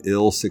around an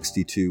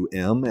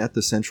Il-62M at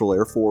the Central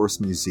Air Force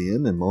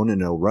Museum in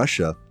Monino,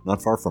 Russia,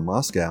 not far from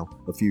Moscow,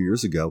 a few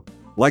years ago.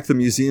 Like the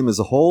museum as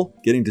a whole,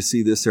 getting to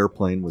see this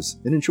airplane was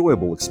an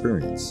enjoyable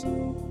experience.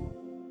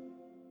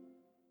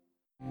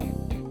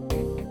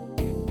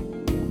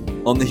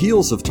 On the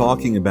heels of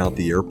talking about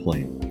the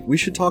airplane, we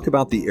should talk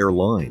about the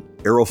airline,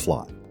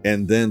 Aeroflot,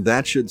 and then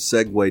that should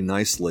segue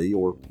nicely,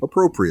 or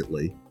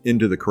appropriately,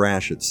 into the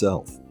crash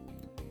itself.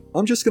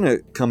 I'm just going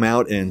to come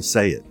out and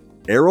say it.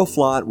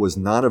 Aeroflot was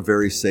not a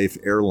very safe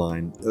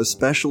airline,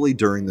 especially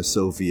during the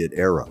Soviet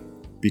era.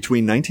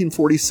 Between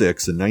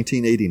 1946 and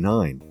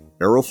 1989,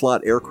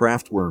 Aeroflot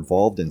aircraft were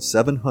involved in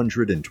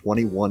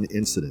 721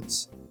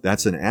 incidents.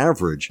 That's an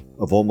average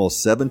of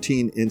almost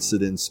 17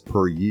 incidents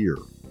per year.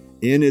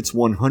 In its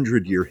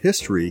 100-year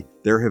history,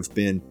 there have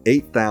been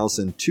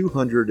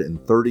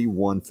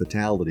 8,231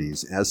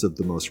 fatalities as of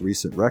the most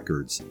recent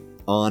records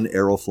on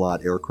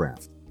Aeroflot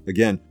aircraft.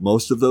 Again,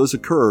 most of those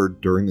occurred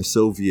during the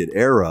Soviet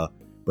era,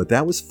 but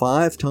that was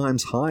 5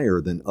 times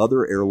higher than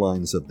other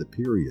airlines of the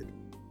period.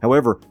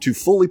 However, to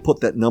fully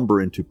put that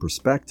number into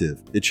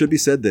perspective, it should be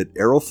said that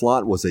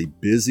Aeroflot was a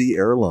busy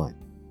airline.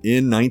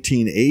 In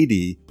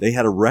 1980, they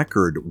had a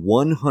record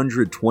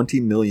 120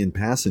 million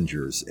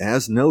passengers,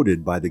 as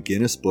noted by the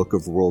Guinness Book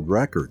of World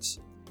Records.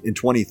 In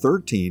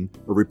 2013,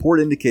 a report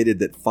indicated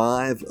that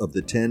 5 of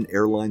the 10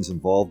 airlines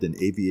involved in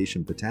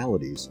aviation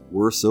fatalities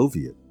were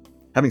Soviet.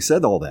 Having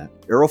said all that,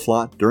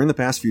 Aeroflot, during the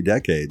past few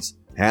decades,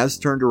 has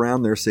turned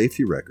around their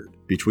safety record.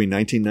 Between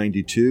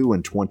 1992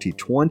 and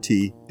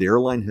 2020, the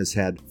airline has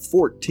had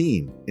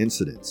 14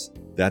 incidents.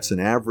 That's an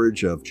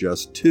average of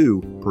just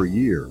 2 per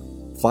year.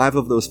 5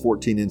 of those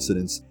 14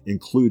 incidents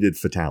included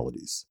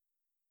fatalities.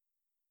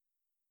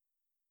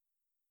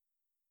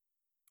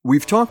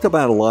 We've talked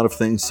about a lot of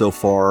things so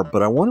far,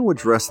 but I want to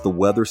address the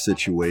weather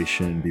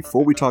situation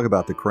before we talk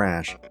about the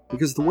crash,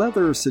 because the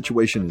weather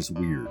situation is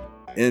weird.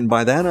 And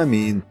by that I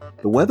mean,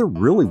 the weather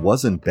really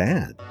wasn't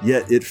bad,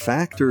 yet it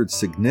factored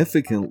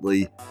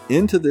significantly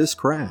into this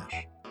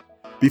crash.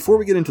 Before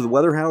we get into the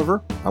weather,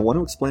 however, I want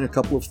to explain a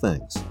couple of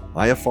things: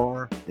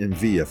 IFR and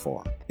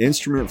VFR,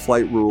 instrument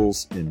flight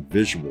rules and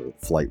visual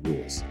flight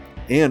rules.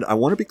 And I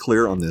want to be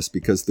clear on this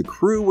because the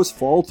crew was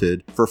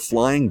faulted for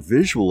flying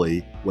visually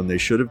when they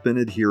should have been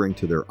adhering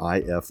to their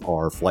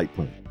IFR flight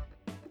plan.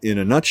 In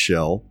a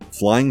nutshell,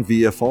 flying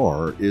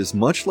VFR is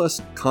much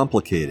less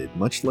complicated,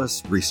 much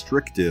less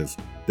restrictive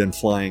than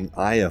flying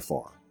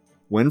IFR.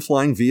 When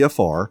flying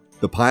VFR,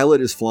 the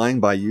pilot is flying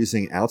by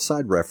using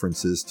outside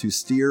references to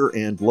steer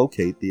and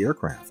locate the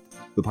aircraft.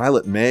 The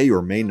pilot may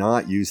or may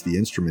not use the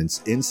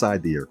instruments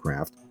inside the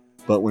aircraft,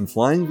 but when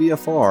flying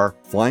VFR,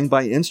 flying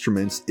by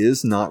instruments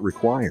is not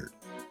required.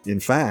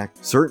 In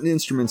fact, certain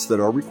instruments that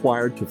are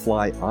required to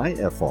fly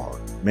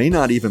IFR may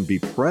not even be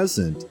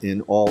present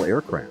in all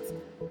aircraft.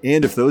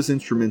 And if those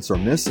instruments are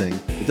missing,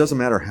 it doesn't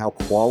matter how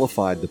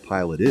qualified the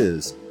pilot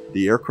is,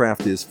 the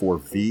aircraft is for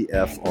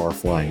VFR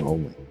flying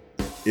only.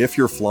 If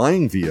you're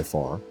flying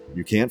VFR,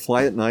 you can't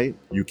fly at night,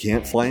 you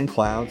can't fly in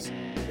clouds.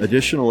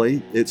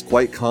 Additionally, it's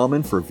quite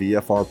common for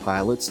VFR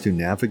pilots to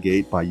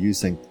navigate by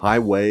using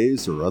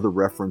highways or other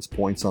reference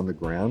points on the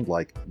ground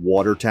like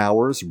water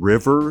towers,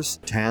 rivers,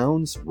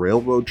 towns,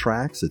 railroad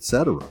tracks,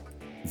 etc.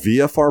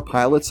 VFR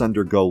pilots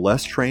undergo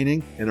less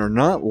training and are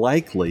not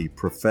likely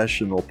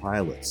professional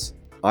pilots.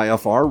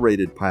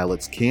 IFR-rated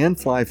pilots can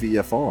fly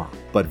VFR,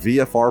 but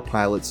VFR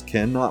pilots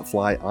cannot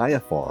fly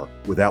IFR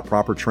without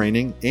proper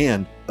training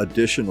and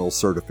additional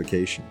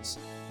certifications.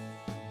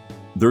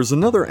 There's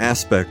another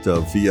aspect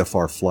of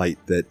VFR flight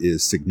that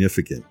is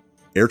significant.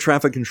 Air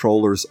traffic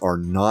controllers are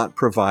not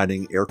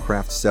providing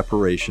aircraft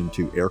separation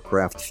to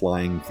aircraft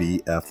flying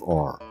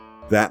VFR.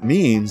 That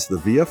means the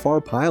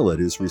VFR pilot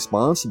is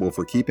responsible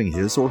for keeping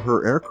his or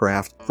her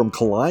aircraft from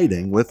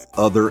colliding with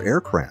other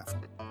aircraft.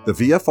 The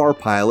VFR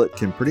pilot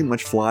can pretty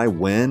much fly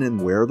when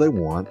and where they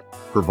want,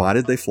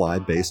 provided they fly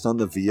based on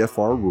the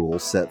VFR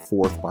rules set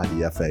forth by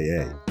the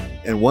FAA.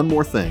 And one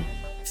more thing,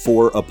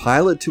 for a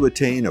pilot to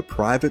attain a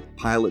private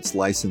pilot's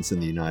license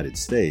in the United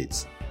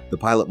States, the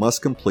pilot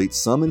must complete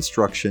some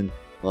instruction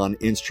on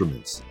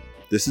instruments.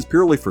 This is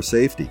purely for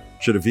safety.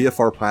 Should a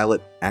VFR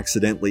pilot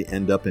accidentally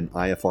end up in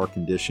IFR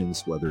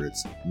conditions, whether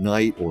it's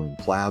night or in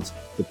clouds,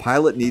 the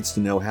pilot needs to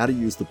know how to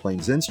use the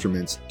plane's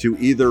instruments to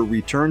either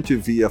return to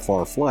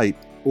VFR flight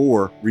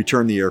or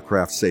return the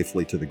aircraft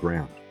safely to the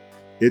ground.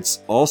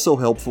 It's also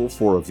helpful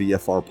for a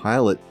VFR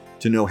pilot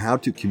to know how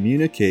to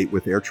communicate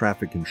with air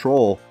traffic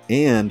control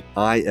and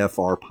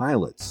IFR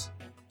pilots.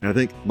 And I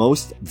think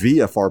most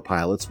VFR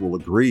pilots will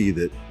agree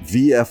that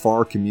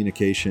VFR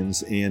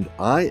communications and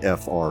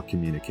IFR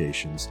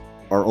communications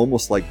are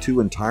almost like 2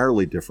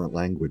 entirely different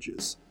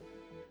languages.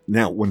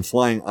 Now, when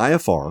flying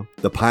IFR,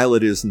 the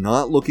pilot is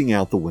not looking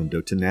out the window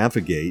to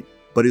navigate,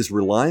 but is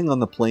relying on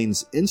the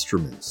plane's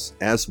instruments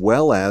as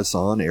well as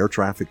on air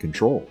traffic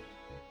control.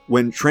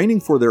 When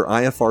training for their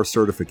IFR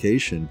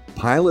certification,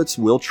 pilots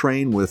will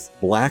train with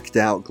blacked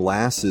out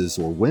glasses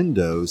or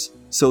windows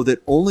so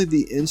that only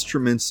the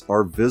instruments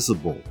are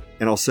visible.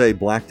 And I'll say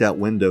blacked out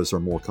windows are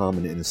more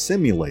common in a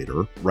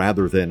simulator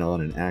rather than on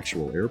an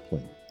actual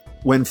airplane.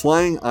 When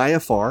flying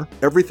IFR,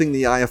 everything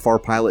the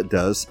IFR pilot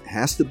does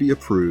has to be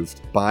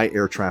approved by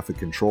air traffic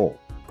control.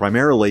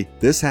 Primarily,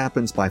 this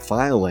happens by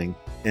filing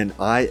an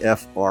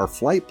IFR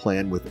flight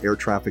plan with air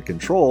traffic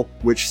control,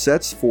 which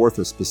sets forth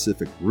a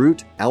specific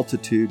route,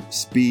 altitude,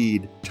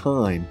 speed,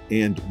 time,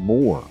 and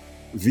more.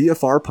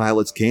 VFR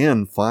pilots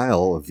can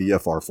file a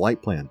VFR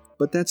flight plan,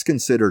 but that's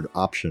considered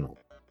optional.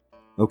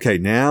 Okay,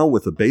 now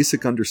with a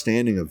basic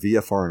understanding of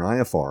VFR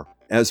and IFR,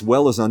 as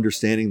well as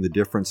understanding the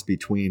difference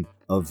between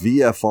a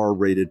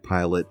VFR-rated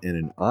pilot and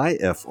an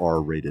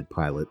IFR-rated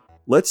pilot,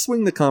 let's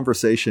swing the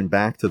conversation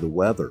back to the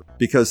weather,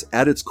 because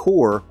at its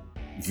core,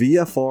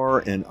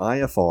 VFR and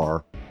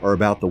IFR are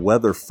about the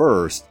weather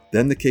first,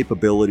 then the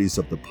capabilities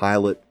of the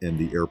pilot and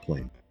the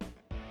airplane.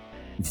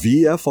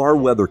 VFR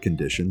weather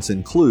conditions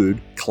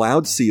include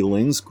cloud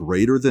ceilings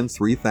greater than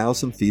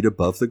 3,000 feet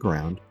above the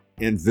ground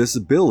and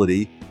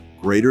visibility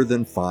greater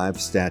than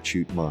 5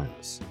 statute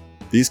miles.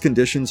 These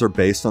conditions are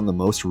based on the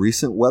most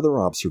recent weather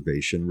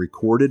observation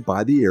recorded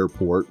by the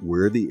airport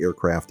where the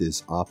aircraft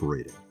is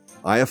operating.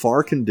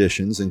 IFR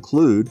conditions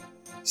include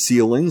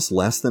ceilings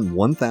less than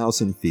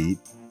 1,000 feet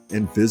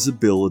and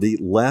visibility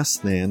less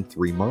than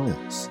 3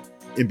 miles.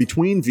 In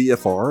between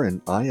VFR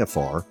and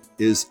IFR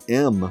is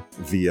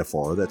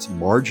MVFR, that's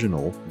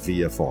marginal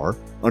VFR.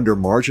 Under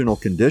marginal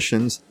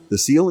conditions, the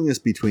ceiling is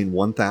between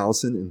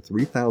 1,000 and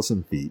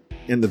 3,000 feet,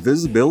 and the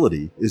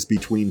visibility is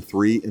between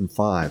 3 and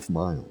 5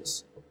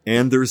 miles.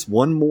 And there's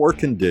one more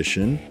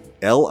condition,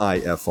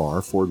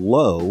 LIFR, for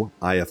low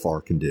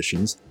IFR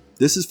conditions.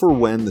 This is for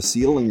when the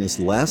ceiling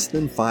is less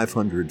than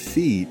 500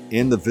 feet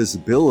and the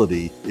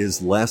visibility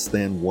is less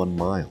than 1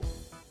 mile.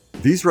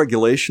 These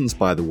regulations,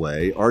 by the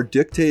way, are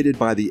dictated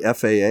by the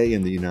FAA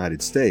in the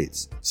United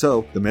States,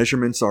 so the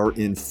measurements are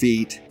in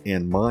feet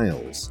and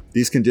miles.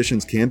 These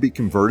conditions can be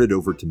converted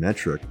over to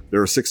metric. There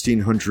are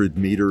 1,600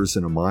 meters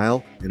in a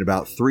mile and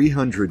about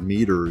 300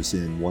 meters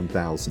in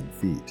 1,000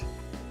 feet.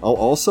 I'll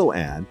also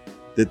add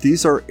that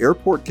these are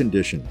airport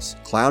conditions.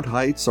 Cloud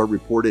heights are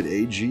reported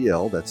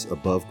AGL, that's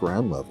above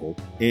ground level,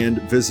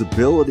 and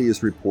visibility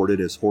is reported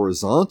as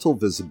horizontal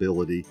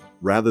visibility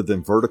rather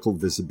than vertical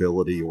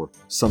visibility or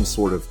some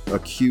sort of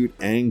acute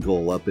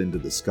angle up into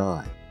the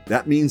sky.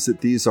 That means that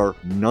these are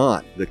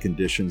not the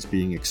conditions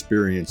being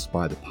experienced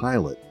by the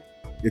pilot.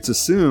 It's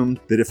assumed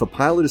that if a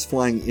pilot is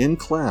flying in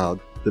cloud,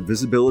 the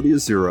visibility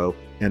is 0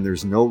 and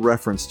there's no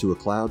reference to a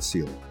cloud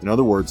ceiling. In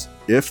other words,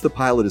 if the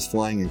pilot is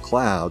flying in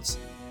clouds,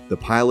 the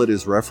pilot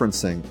is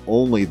referencing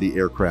only the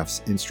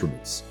aircraft's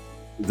instruments.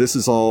 This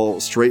is all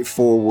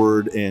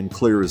straightforward and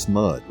clear as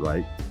mud,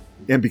 right?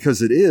 And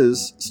because it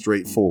is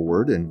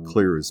straightforward and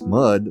clear as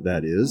mud,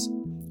 that is,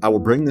 I will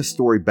bring this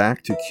story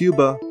back to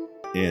Cuba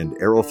and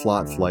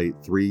Aeroflot Flight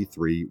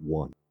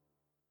 331.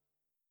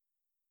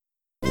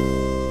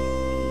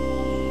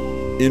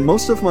 In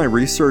most of my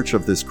research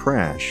of this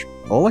crash,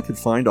 all I could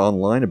find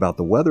online about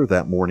the weather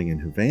that morning in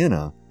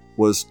Havana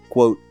was,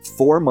 quote,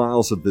 4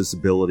 miles of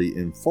visibility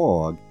in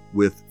fog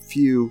with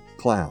few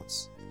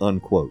clouds,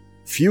 unquote.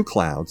 Few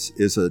clouds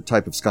is a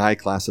type of sky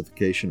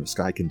classification or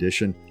sky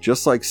condition,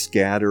 just like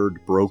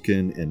scattered,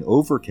 broken, and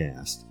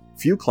overcast.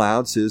 Few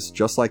clouds is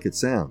just like it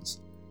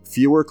sounds.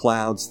 Fewer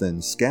clouds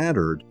than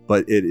scattered,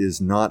 but it is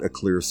not a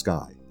clear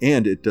sky,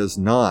 and it does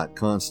not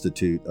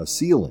constitute a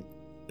ceiling.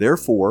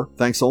 Therefore,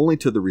 thanks only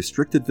to the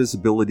restricted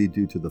visibility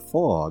due to the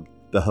fog,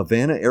 the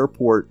Havana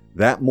airport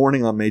that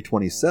morning on May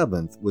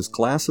 27th was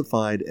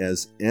classified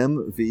as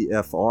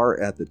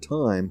MVFR at the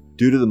time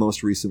due to the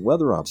most recent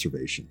weather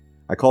observation.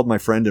 I called my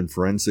friend and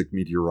forensic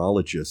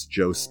meteorologist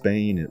Joe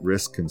Spain at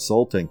Risk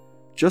Consulting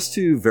just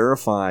to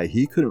verify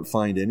he couldn't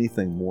find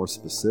anything more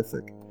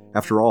specific.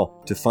 After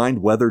all, to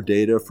find weather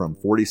data from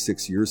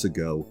 46 years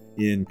ago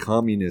in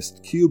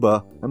communist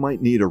Cuba, I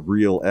might need a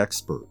real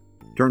expert.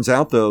 Turns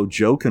out, though,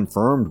 Joe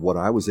confirmed what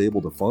I was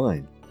able to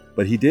find.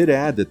 But he did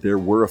add that there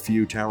were a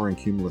few towering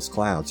cumulus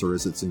clouds, or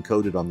as it's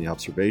encoded on the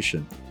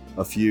observation,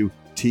 a few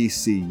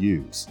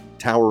TCUs,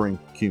 towering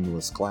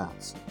cumulus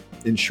clouds.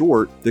 In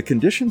short, the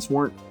conditions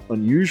weren't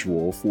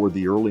unusual for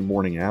the early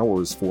morning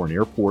hours for an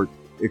airport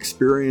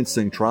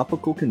experiencing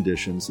tropical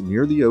conditions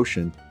near the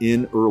ocean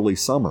in early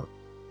summer.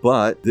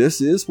 But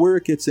this is where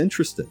it gets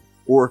interesting,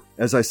 or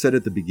as I said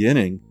at the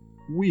beginning,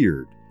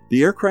 weird.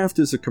 The aircraft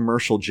is a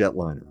commercial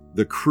jetliner.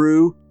 The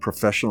crew,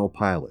 professional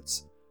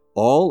pilots.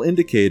 All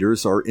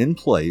indicators are in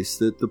place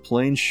that the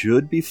plane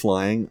should be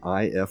flying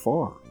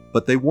IFR,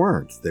 but they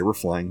weren't. They were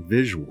flying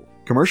visual.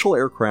 Commercial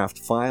aircraft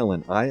file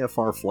an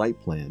IFR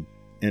flight plan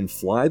and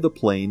fly the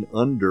plane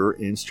under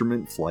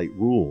instrument flight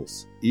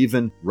rules.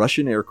 Even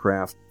Russian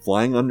aircraft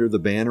flying under the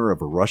banner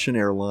of a Russian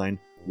airline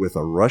with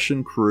a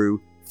Russian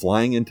crew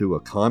flying into a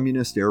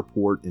communist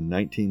airport in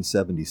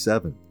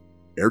 1977.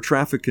 Air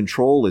traffic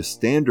control is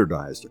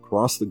standardized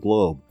across the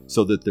globe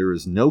so that there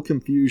is no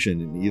confusion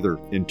in either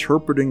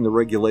interpreting the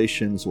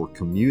regulations or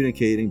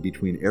communicating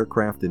between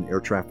aircraft and air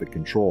traffic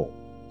control.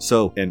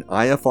 So an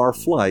IFR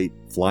flight,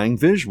 flying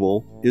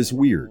visual, is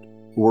weird,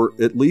 or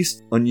at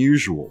least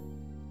unusual.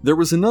 There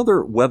was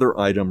another weather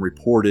item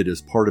reported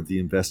as part of the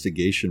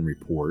investigation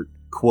report,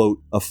 quote,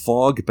 a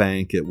fog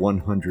bank at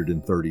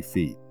 130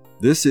 feet.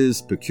 This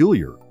is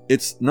peculiar.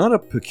 It's not a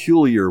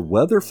peculiar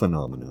weather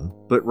phenomena,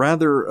 but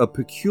rather a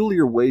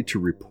peculiar way to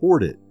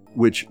report it,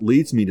 which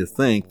leads me to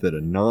think that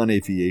a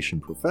non-aviation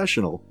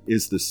professional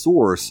is the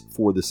source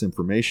for this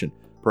information,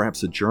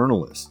 perhaps a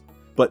journalist.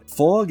 But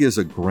fog is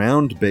a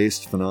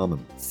ground-based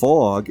phenomenon.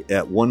 Fog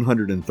at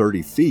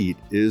 130 feet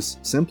is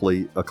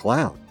simply a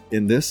cloud,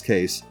 in this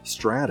case,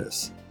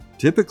 stratus.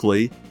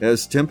 Typically,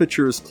 as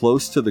temperatures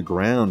close to the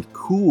ground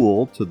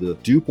cool to the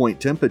dew point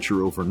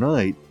temperature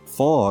overnight,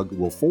 fog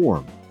will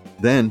form.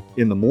 Then,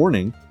 in the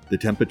morning, the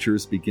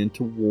temperatures begin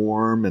to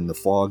warm and the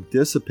fog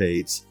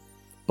dissipates.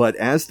 But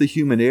as the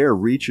humid air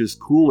reaches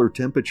cooler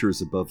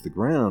temperatures above the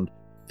ground,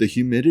 the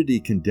humidity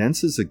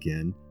condenses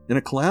again and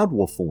a cloud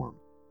will form.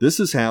 This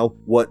is how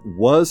what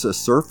was a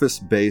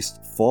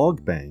surface-based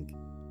fog bank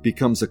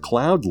becomes a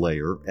cloud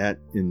layer at,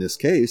 in this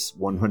case,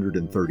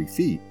 130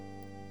 feet.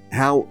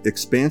 How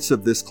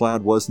expansive this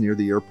cloud was near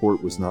the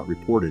airport was not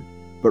reported.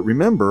 But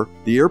remember,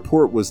 the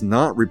airport was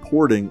not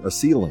reporting a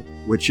ceiling,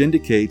 which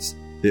indicates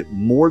that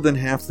more than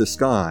half the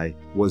sky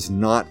was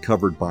not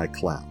covered by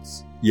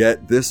clouds.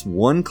 Yet this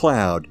one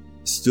cloud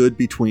stood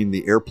between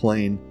the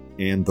airplane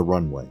and the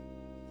runway.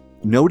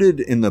 Noted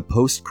in the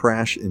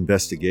post-crash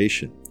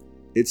investigation,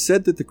 it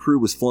said that the crew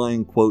was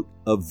flying, quote,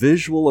 a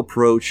visual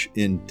approach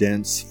in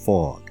dense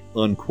fog,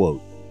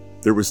 unquote.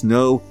 There was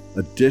no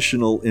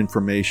additional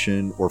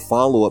information or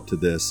follow-up to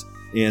this,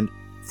 and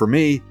for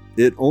me,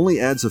 it only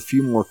adds a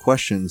few more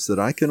questions that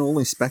I can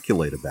only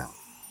speculate about.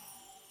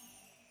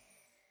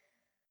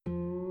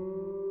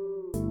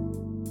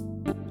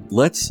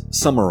 Let's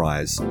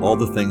summarize all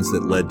the things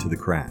that led to the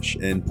crash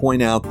and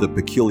point out the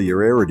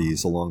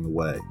peculiarities along the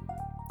way.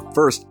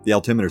 First, the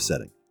altimeter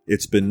setting.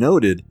 It's been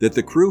noted that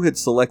the crew had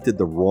selected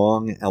the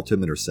wrong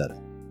altimeter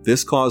setting.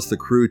 This caused the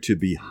crew to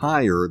be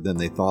higher than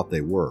they thought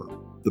they were.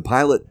 The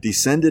pilot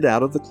descended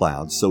out of the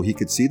clouds so he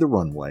could see the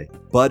runway,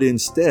 but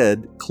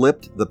instead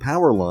clipped the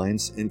power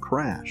lines and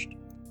crashed.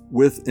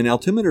 With an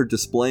altimeter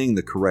displaying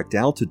the correct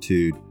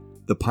altitude,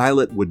 the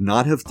pilot would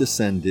not have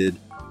descended,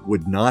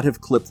 would not have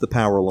clipped the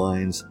power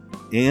lines,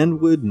 and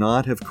would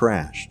not have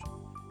crashed.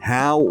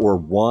 How or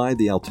why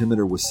the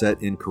altimeter was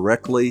set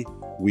incorrectly,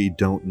 we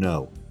don't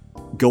know.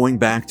 Going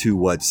back to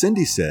what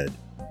Cindy said,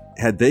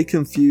 had they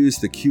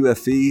confused the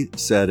QFE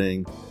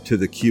setting to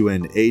the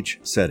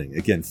QNH setting,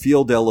 again,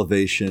 field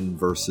elevation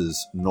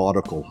versus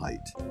nautical height,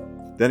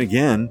 then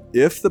again,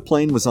 if the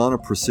plane was on a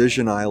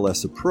precision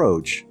ILS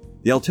approach,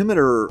 the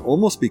altimeter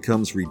almost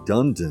becomes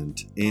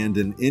redundant, and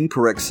an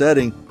incorrect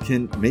setting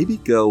can maybe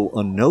go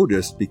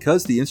unnoticed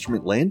because the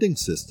instrument landing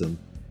system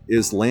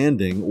is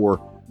landing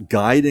or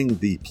guiding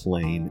the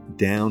plane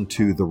down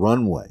to the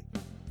runway.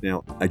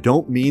 Now, I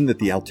don't mean that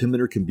the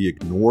altimeter can be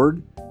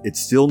ignored. It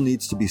still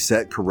needs to be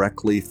set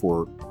correctly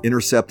for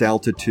intercept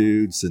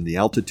altitudes and the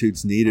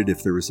altitudes needed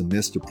if there is a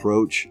missed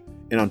approach.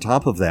 And on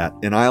top of that,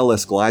 an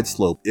ILS glide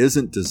slope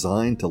isn't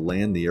designed to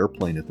land the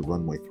airplane at the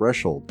runway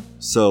threshold.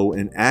 So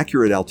an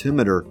accurate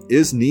altimeter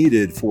is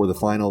needed for the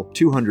final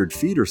 200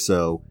 feet or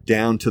so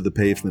down to the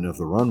pavement of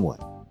the runway.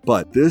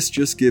 But this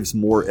just gives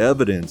more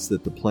evidence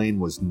that the plane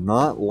was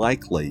not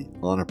likely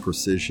on a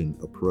precision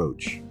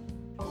approach.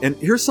 And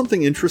here's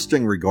something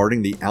interesting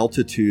regarding the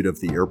altitude of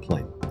the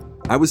airplane.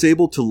 I was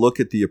able to look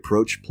at the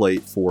approach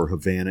plate for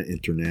Havana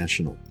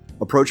International.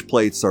 Approach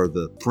plates are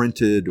the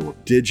printed or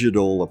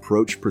digital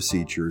approach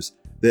procedures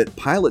that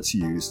pilots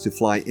use to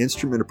fly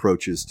instrument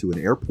approaches to an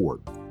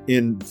airport.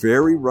 In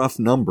very rough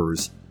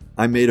numbers,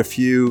 I made a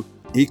few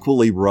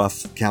equally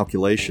rough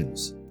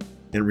calculations.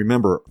 And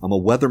remember, I'm a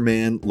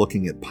weatherman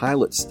looking at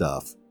pilot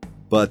stuff,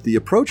 but the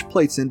approach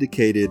plates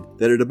indicated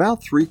that at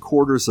about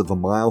 3/4 of a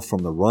mile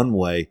from the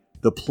runway,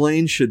 the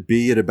plane should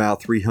be at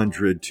about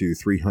 300 to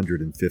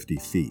 350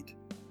 feet.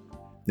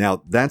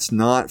 Now, that's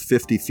not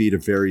 50 feet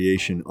of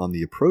variation on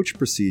the approach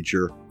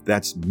procedure.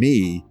 That's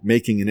me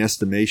making an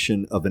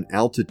estimation of an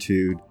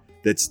altitude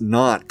that's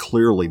not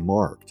clearly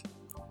marked.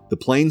 The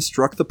plane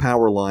struck the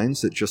power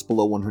lines at just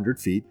below 100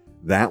 feet.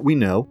 That we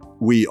know.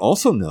 We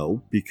also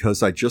know,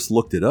 because I just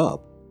looked it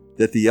up,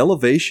 that the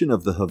elevation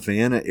of the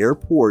Havana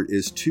airport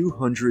is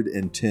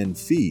 210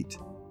 feet.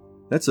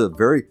 That's a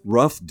very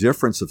rough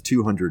difference of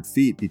 200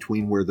 feet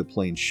between where the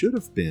plane should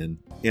have been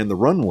and the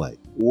runway.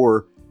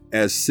 Or,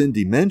 as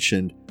Cindy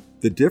mentioned,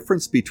 the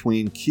difference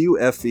between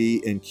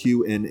QFE and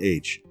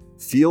QNH,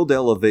 field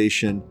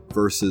elevation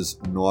versus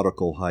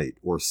nautical height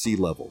or sea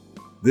level.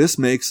 This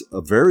makes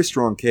a very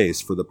strong case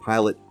for the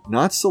pilot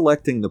not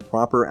selecting the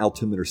proper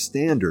altimeter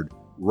standard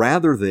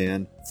rather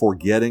than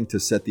forgetting to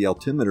set the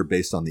altimeter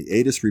based on the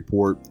ATIS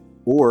report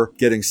or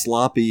getting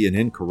sloppy and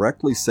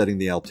incorrectly setting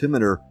the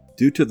altimeter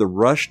due to the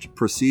rushed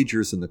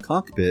procedures in the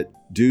cockpit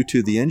due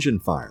to the engine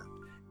fire.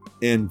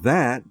 And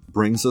that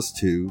brings us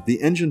to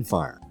the engine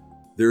fire.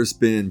 There's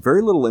been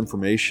very little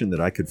information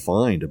that I could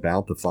find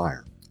about the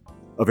fire.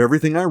 Of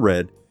everything I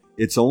read,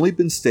 it's only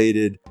been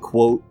stated,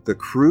 quote, the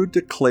crew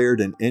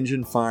declared an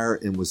engine fire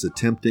and was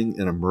attempting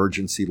an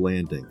emergency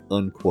landing,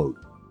 unquote.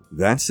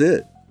 That's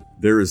it.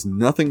 There is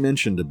nothing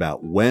mentioned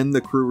about when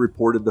the crew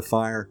reported the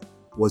fire.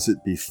 Was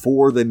it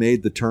before they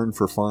made the turn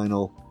for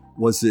final?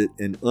 Was it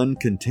an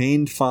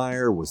uncontained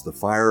fire? Was the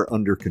fire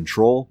under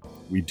control?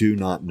 We do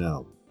not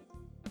know.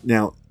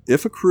 Now,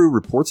 if a crew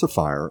reports a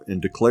fire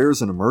and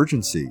declares an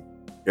emergency,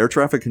 air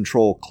traffic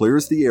control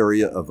clears the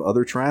area of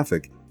other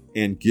traffic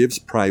and gives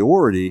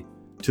priority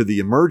to the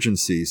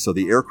emergency so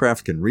the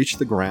aircraft can reach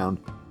the ground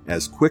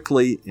as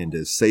quickly and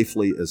as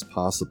safely as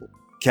possible.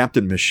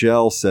 Captain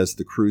Michelle says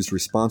the crew's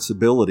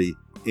responsibility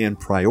and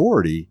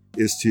priority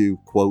is to,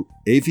 quote,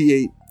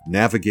 aviate,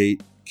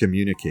 navigate,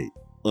 communicate,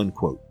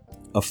 unquote.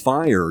 A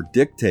fire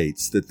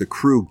dictates that the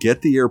crew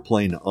get the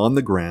airplane on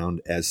the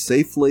ground as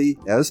safely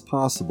as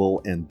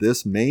possible, and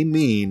this may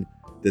mean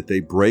that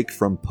they break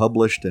from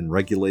published and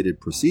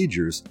regulated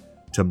procedures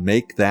to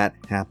make that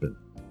happen.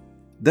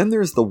 Then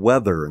there's the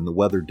weather and the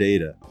weather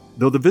data.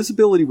 Though the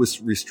visibility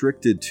was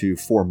restricted to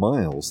 4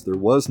 miles, there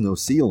was no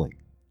ceiling.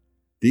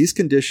 These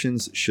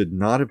conditions should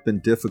not have been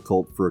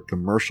difficult for a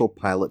commercial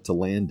pilot to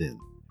land in.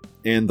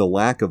 And the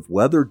lack of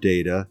weather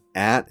data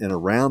at and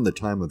around the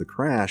time of the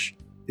crash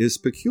is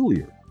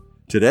peculiar.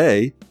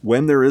 Today,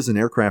 when there is an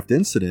aircraft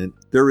incident,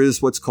 there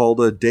is what's called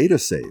a data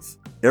save.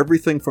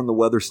 Everything from the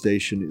weather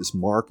station is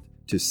marked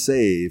to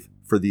save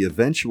for the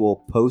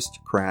eventual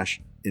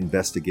post-crash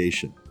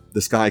investigation.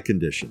 The sky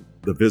condition,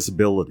 the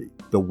visibility,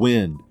 the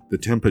wind, the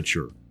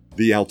temperature,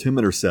 the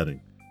altimeter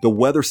setting, the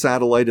weather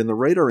satellite and the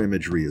radar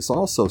imagery is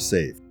also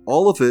saved.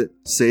 All of it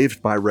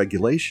saved by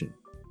regulation.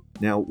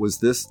 Now, was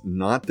this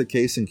not the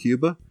case in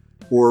Cuba,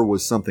 or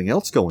was something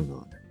else going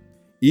on?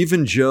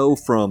 Even Joe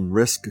from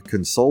Risk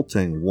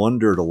Consulting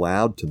wondered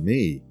aloud to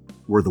me,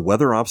 were the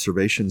weather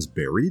observations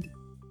buried?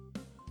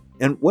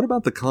 And what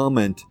about the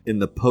comment in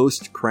the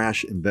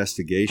post-crash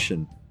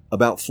investigation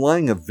about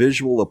flying a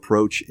visual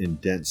approach in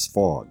dense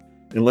fog?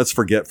 And let's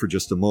forget for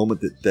just a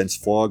moment that dense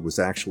fog was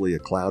actually a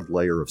cloud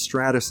layer of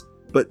stratus,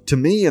 but to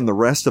me and the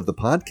rest of the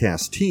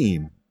podcast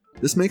team,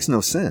 this makes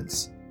no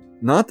sense.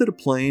 Not that a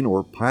plane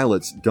or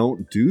pilots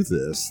don't do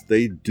this,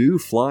 they do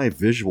fly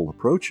visual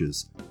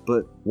approaches,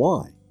 but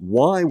why?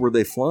 Why were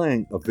they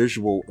flying a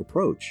visual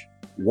approach?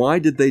 Why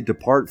did they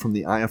depart from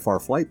the IFR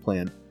flight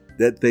plan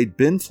that they'd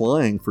been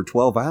flying for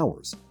 12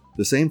 hours?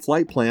 The same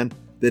flight plan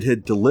that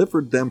had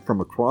delivered them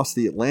from across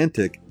the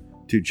Atlantic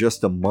to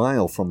just a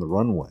mile from the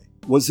runway.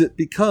 Was it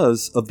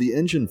because of the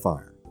engine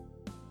fire?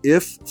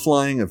 If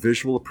flying a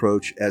visual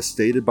approach as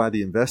stated by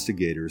the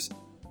investigators,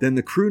 then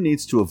the crew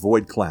needs to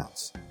avoid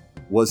clouds.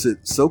 Was it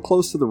so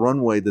close to the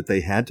runway that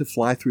they had to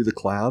fly through the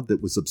cloud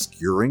that was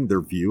obscuring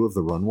their view of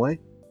the runway?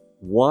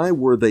 Why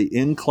were they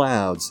in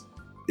clouds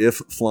if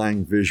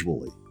flying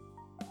visually?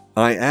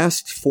 I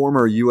asked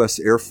former U.S.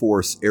 Air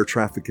Force air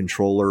traffic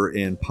controller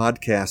and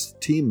podcast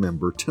team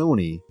member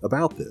Tony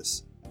about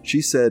this.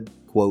 She said,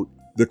 quote,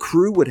 "The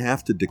crew would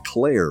have to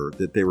declare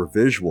that they were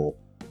visual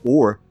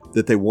or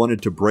that they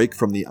wanted to break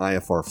from the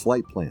IFR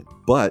flight plan,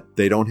 but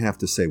they don't have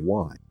to say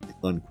why,"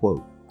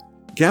 unquote.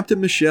 Captain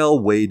Michelle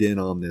weighed in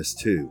on this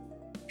too.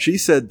 She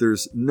said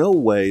there's no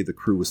way the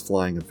crew was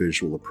flying a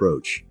visual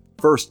approach.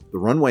 First, the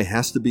runway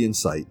has to be in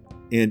sight,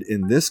 and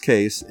in this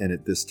case and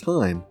at this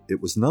time,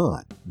 it was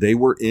not. They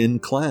were in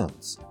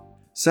clouds.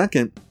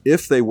 Second,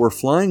 if they were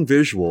flying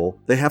visual,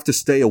 they have to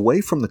stay away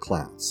from the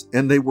clouds,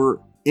 and they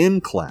were in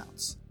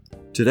clouds.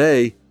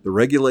 Today, the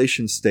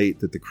regulations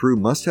state that the crew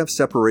must have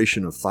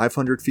separation of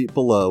 500 feet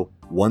below,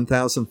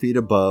 1,000 feet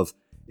above,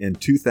 and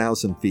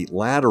 2,000 feet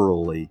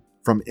laterally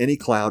from any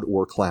cloud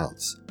or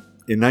clouds.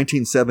 In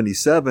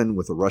 1977,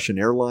 with a Russian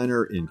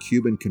airliner in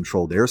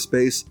Cuban-controlled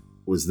airspace,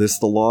 was this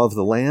the law of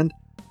the land?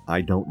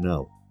 I don't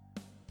know.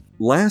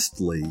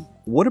 Lastly,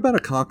 what about a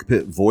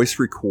cockpit voice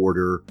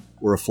recorder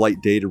or a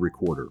flight data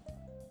recorder?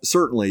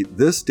 Certainly,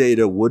 this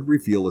data would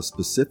reveal a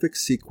specific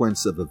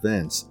sequence of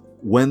events: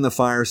 when the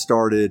fire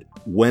started,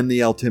 when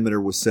the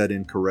altimeter was set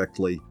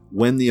incorrectly,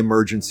 when the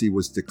emergency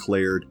was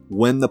declared,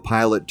 when the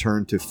pilot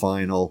turned to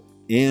final,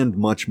 and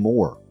much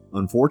more.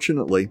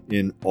 Unfortunately,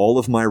 in all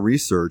of my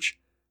research,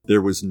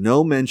 there was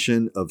no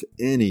mention of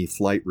any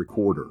flight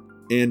recorder.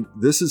 And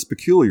this is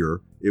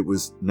peculiar. It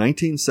was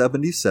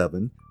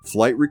 1977.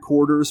 Flight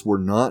recorders were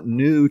not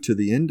new to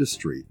the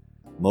industry.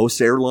 Most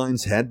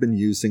airlines had been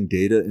using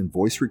data and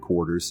voice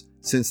recorders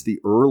since the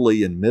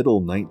early and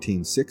middle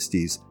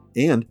 1960s,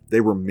 and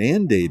they were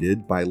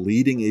mandated by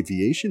leading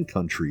aviation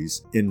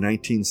countries in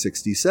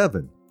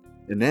 1967.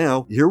 And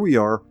now, here we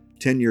are,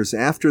 10 years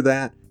after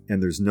that,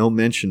 and there's no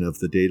mention of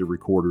the data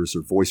recorders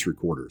or voice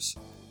recorders.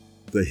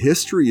 The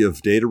history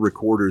of data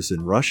recorders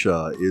in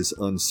Russia is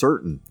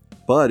uncertain,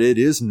 but it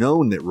is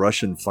known that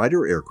Russian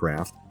fighter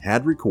aircraft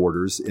had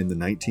recorders in the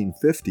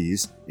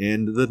 1950s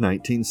and the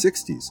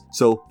 1960s,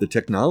 so the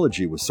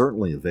technology was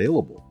certainly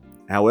available.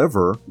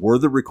 However, were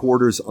the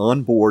recorders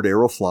on board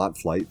Aeroflot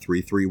Flight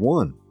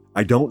 331?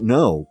 I don't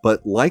know,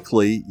 but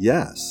likely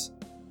yes.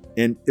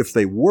 And if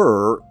they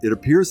were, it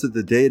appears that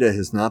the data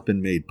has not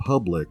been made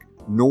public,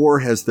 nor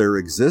has their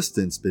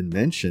existence been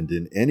mentioned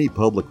in any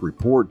public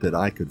report that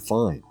I could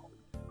find.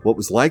 What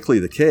was likely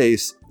the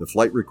case, the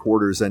flight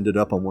recorders ended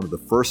up on one of the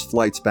first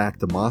flights back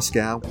to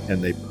Moscow,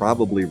 and they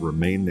probably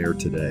remain there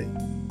today.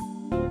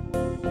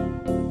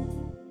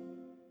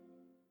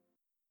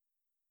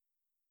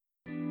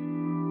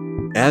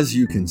 As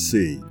you can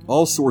see,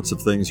 all sorts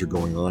of things are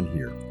going on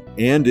here.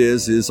 And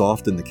as is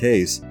often the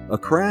case, a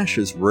crash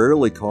is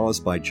rarely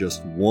caused by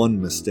just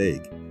one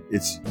mistake.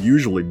 It's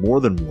usually more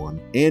than one,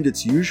 and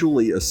it's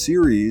usually a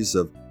series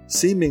of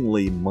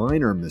seemingly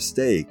minor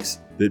mistakes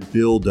that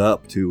build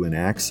up to an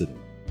accident.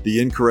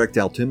 The incorrect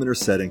altimeter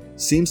setting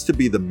seems to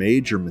be the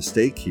major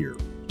mistake here.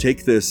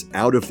 Take this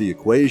out of the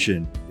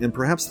equation, and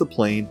perhaps the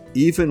plane,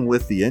 even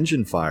with the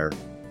engine fire,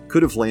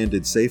 could have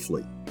landed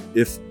safely,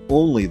 if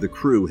only the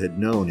crew had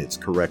known its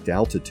correct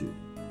altitude.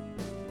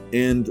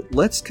 And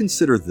let's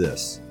consider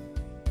this.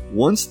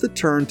 Once the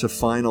turn to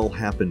final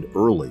happened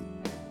early,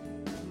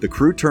 the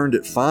crew turned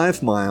at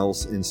 5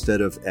 miles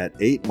instead of at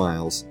 8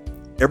 miles,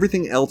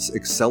 everything else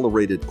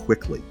accelerated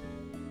quickly.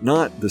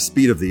 Not the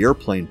speed of the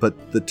airplane,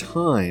 but the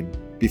time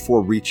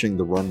before reaching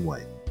the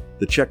runway.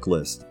 The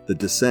checklist, the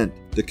descent,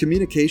 the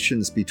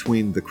communications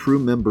between the crew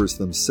members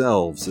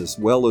themselves as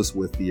well as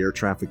with the air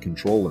traffic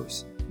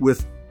controllers.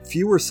 With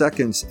fewer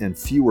seconds and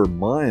fewer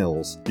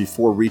miles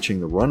before reaching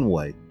the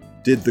runway,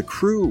 Did the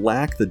crew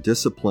lack the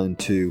discipline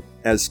to,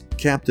 as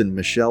Captain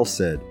Michel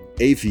said,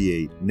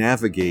 aviate,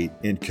 navigate,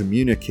 and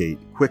communicate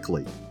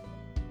quickly?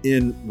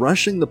 In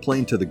rushing the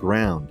plane to the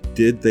ground,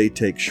 did they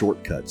take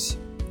shortcuts?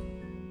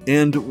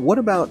 And what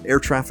about air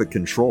traffic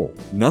control?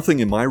 Nothing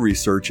in my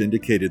research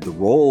indicated the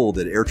role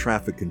that air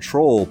traffic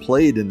control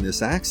played in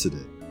this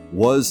accident.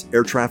 Was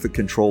air traffic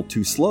control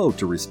too slow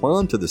to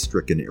respond to the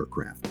stricken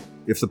aircraft?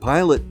 If the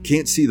pilot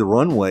can't see the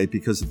runway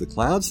because of the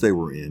clouds they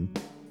were in,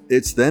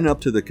 it's then up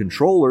to the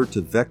controller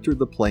to vector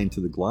the plane to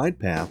the glide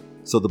path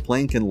so the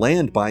plane can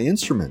land by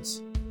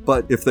instruments.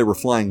 But if they were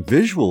flying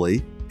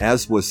visually,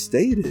 as was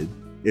stated,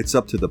 it's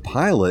up to the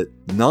pilot,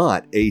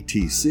 not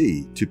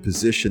ATC, to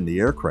position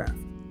the aircraft.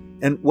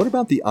 And what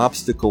about the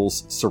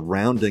obstacles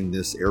surrounding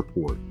this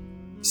airport?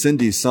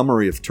 Cindy's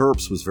summary of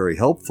TERPs was very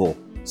helpful,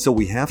 so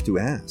we have to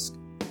ask,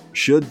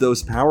 should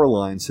those power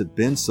lines have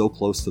been so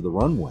close to the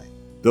runway?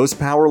 Those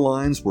power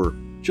lines were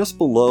just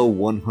below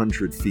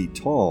 100 feet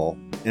tall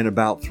and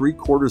about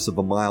 3/4 of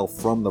a mile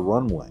from the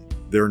runway.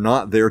 They're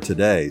not there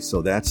today,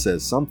 so that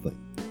says something.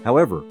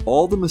 However,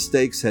 all the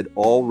mistakes had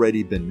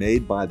already been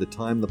made by the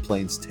time the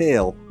plane's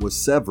tail was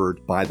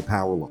severed by the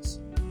power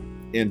lines.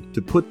 And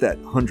to put that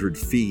 100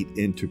 feet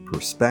into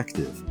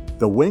perspective,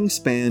 the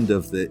wingspan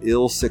of the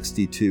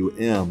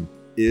IL-62M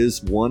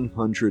is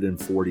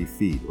 140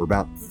 feet, or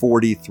about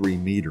 43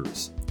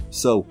 meters.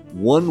 So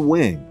one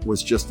wing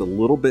was just a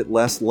little bit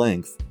less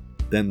length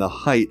than the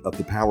height of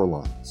the power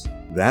lines.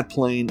 That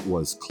plane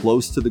was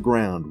close to the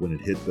ground when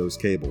it hit those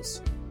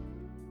cables.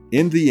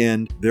 In the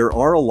end, there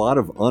are a lot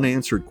of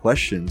unanswered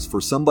questions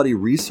for somebody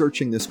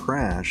researching this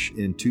crash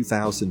in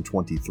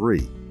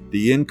 2023.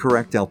 The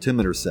incorrect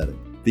altimeter setting,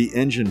 the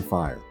engine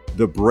fire,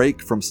 the break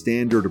from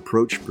standard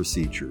approach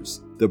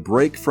procedures, the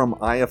break from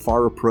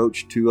IFR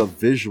approach to a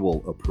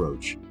visual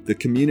approach, the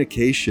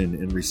communication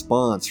and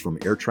response from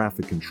air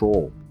traffic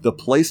control, the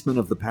placement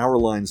of the power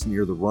lines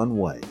near the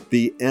runway,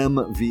 the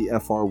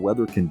MVFR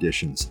weather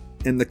conditions,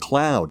 and the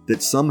cloud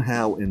that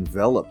somehow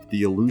enveloped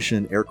the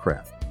Ilyushin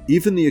aircraft.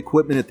 Even the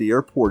equipment at the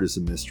airport is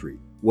a mystery.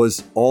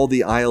 Was all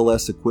the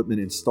ILS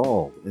equipment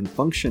installed and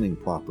functioning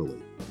properly?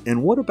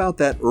 And what about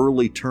that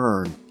early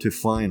turn to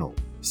final?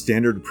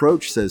 Standard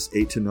approach says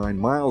 8 to 9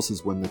 miles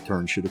is when the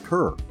turn should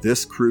occur.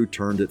 This crew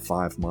turned at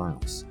 5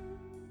 miles.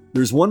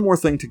 There's one more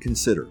thing to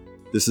consider.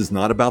 This is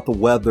not about the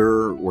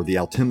weather or the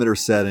altimeter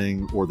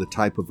setting or the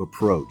type of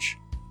approach.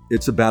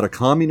 It's about a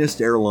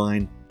communist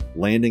airline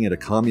landing at a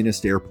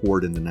communist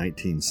airport in the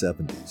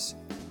 1970s.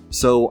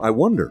 So I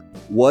wonder,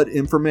 what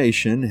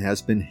information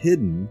has been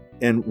hidden,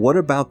 and what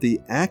about the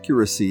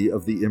accuracy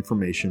of the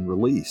information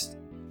released?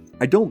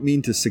 I don't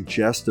mean to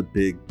suggest a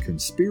big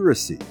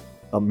conspiracy.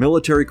 A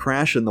military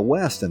crash in the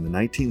West in the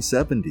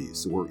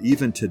 1970s, or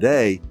even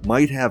today,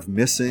 might have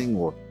missing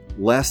or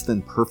less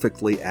than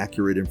perfectly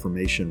accurate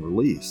information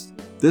released.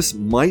 This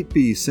might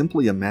be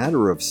simply a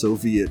matter of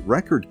Soviet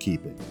record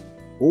keeping.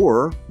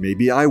 Or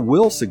maybe I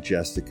will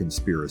suggest a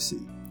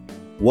conspiracy.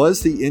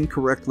 Was the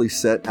incorrectly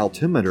set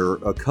altimeter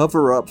a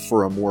cover-up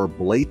for a more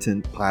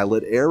blatant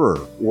pilot error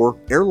or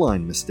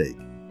airline mistake?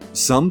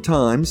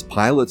 Sometimes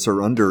pilots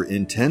are under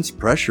intense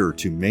pressure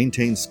to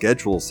maintain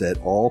schedules at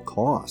all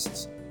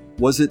costs.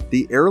 Was it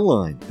the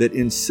airline that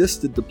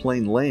insisted the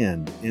plane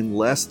land in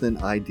less than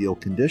ideal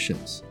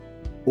conditions?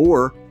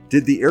 Or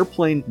did the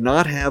airplane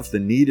not have the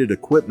needed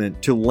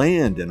equipment to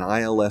land an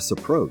ILS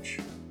approach?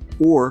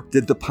 Or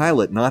did the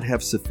pilot not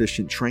have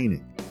sufficient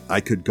training? I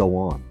could go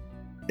on.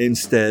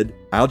 Instead,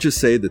 I'll just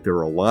say that there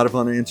are a lot of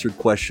unanswered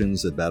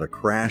questions about a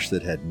crash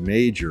that had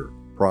major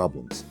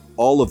problems,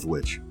 all of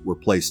which were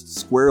placed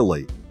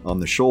squarely on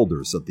the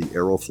shoulders of the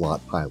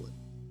Aeroflot pilot.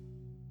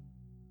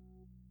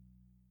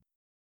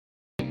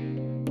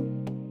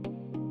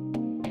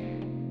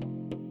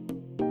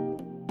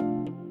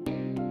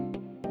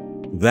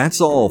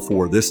 That's all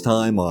for this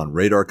time on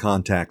Radar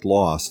Contact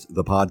Lost,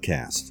 the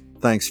podcast.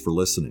 Thanks for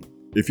listening.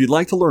 If you'd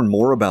like to learn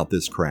more about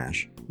this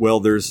crash, well,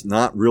 there's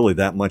not really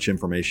that much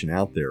information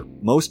out there.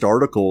 Most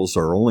articles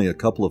are only a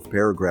couple of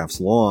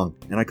paragraphs long,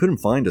 and I couldn't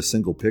find a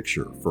single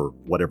picture for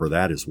whatever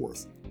that is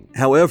worth.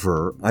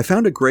 However, I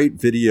found a great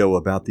video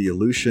about the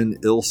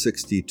Ilyushin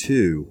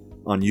IL-62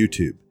 on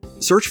YouTube.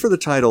 Search for the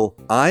title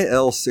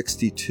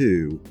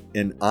IL-62,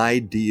 an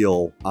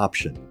ideal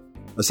option.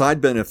 A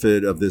side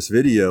benefit of this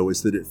video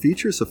is that it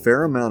features a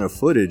fair amount of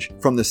footage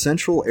from the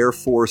Central Air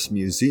Force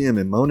Museum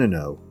in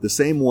Monino, the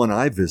same one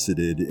I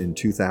visited in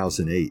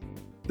 2008.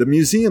 The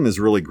museum is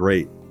really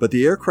great, but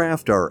the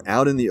aircraft are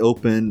out in the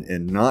open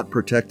and not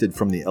protected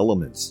from the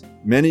elements.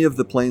 Many of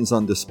the planes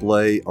on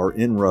display are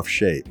in rough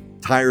shape.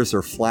 Tires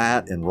are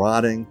flat and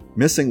rotting,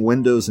 missing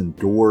windows and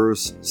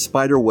doors,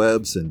 spider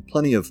webs, and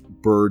plenty of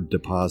bird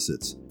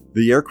deposits.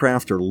 The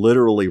aircraft are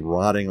literally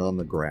rotting on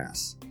the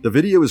grass. The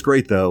video is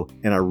great though,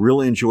 and I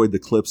really enjoyed the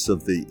clips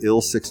of the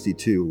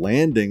IL-62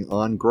 landing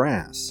on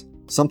grass,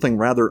 something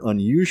rather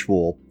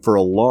unusual for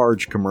a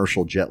large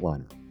commercial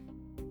jetliner.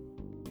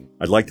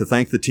 I'd like to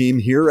thank the team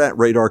here at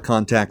Radar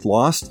Contact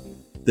Lost.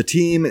 The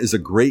team is a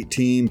great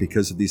team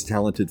because of these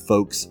talented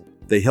folks.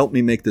 They help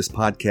me make this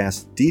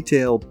podcast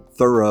detailed,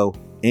 thorough,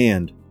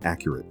 and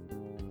accurate.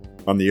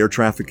 On the air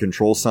traffic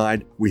control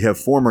side, we have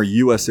former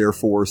U.S. Air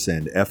Force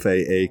and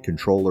FAA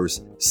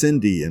controllers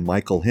Cindy and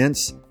Michael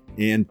Hintz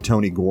and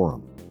Tony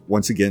Gorham.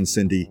 Once again,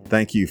 Cindy,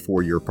 thank you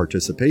for your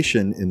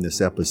participation in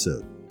this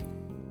episode.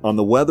 On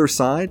the weather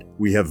side,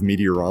 we have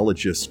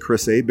meteorologist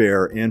Chris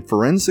Hebert and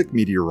forensic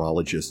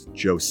meteorologist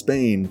Joe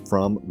Spain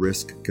from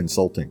Risk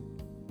Consulting.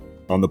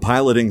 On the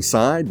piloting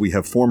side, we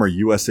have former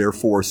U.S. Air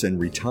Force and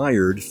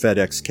retired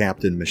FedEx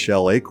Captain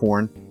Michelle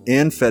Acorn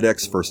and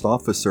FedEx First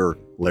Officer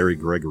Larry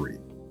Gregory.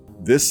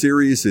 This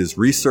series is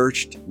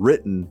researched,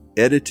 written,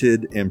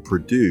 edited, and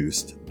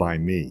produced by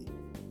me.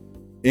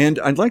 And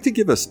I'd like to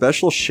give a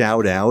special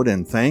shout out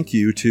and thank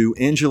you to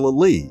Angela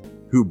Lee,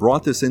 who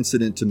brought this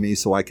incident to me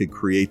so I could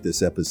create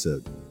this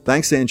episode.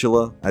 Thanks,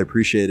 Angela. I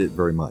appreciate it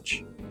very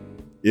much.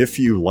 If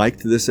you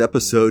liked this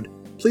episode,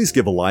 please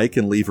give a like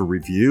and leave a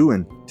review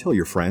and tell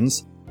your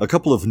friends. A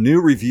couple of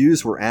new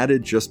reviews were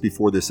added just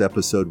before this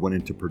episode went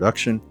into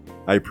production.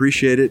 I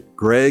appreciate it.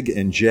 Greg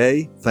and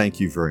Jay, thank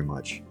you very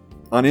much.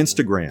 On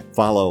Instagram,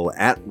 follow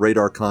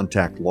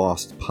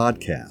 @RadarContactLost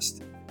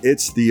Podcast.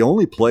 It's the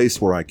only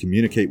place where I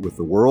communicate with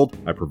the world.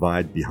 I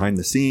provide behind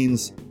the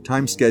scenes,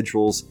 time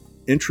schedules,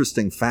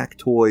 interesting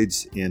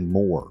factoids, and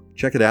more.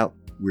 Check it out.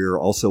 We're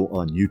also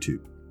on YouTube.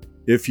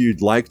 If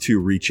you'd like to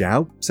reach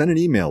out, send an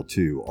email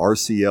to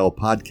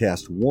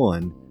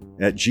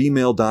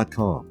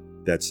rclpodcast1@gmail.com.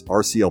 That's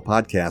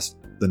rclpodcast,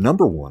 the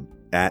number 1,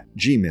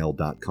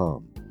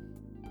 @gmail.com.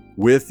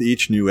 With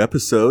each new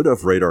episode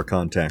of Radar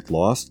Contact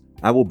Lost,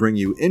 I will bring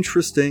you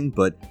interesting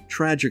but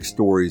tragic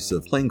stories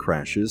of plane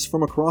crashes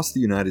from across the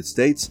United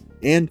States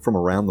and from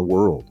around the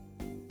world.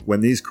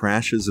 When these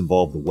crashes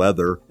involve the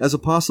weather as a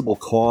possible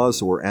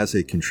cause or as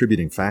a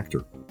contributing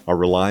factor, I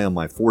rely on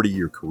my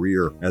 40-year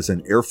career as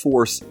an Air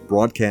Force,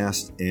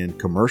 broadcast, and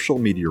commercial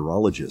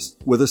meteorologist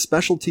with a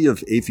specialty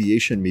of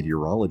aviation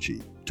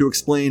meteorology to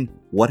explain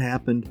what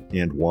happened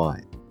and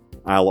why.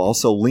 I'll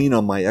also lean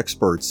on my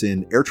experts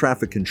in air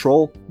traffic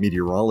control,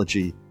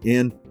 meteorology,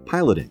 and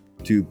piloting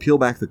to peel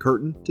back the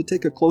curtain to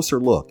take a closer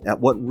look at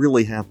what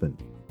really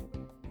happened.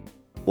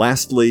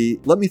 Lastly,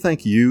 let me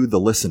thank you, the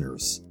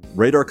listeners.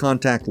 Radar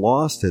Contact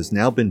Lost has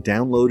now been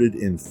downloaded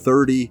in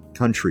 30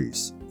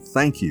 countries.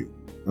 Thank you.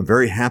 I'm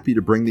very happy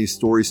to bring these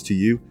stories to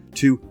you,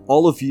 to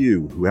all of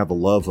you who have a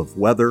love of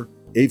weather,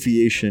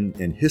 aviation,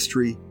 and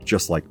history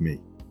just like me.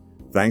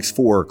 Thanks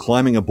for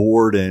climbing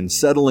aboard and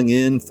settling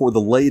in for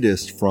the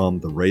latest from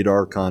the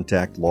Radar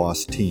Contact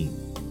Lost team.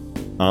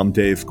 I'm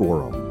Dave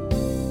Gorham.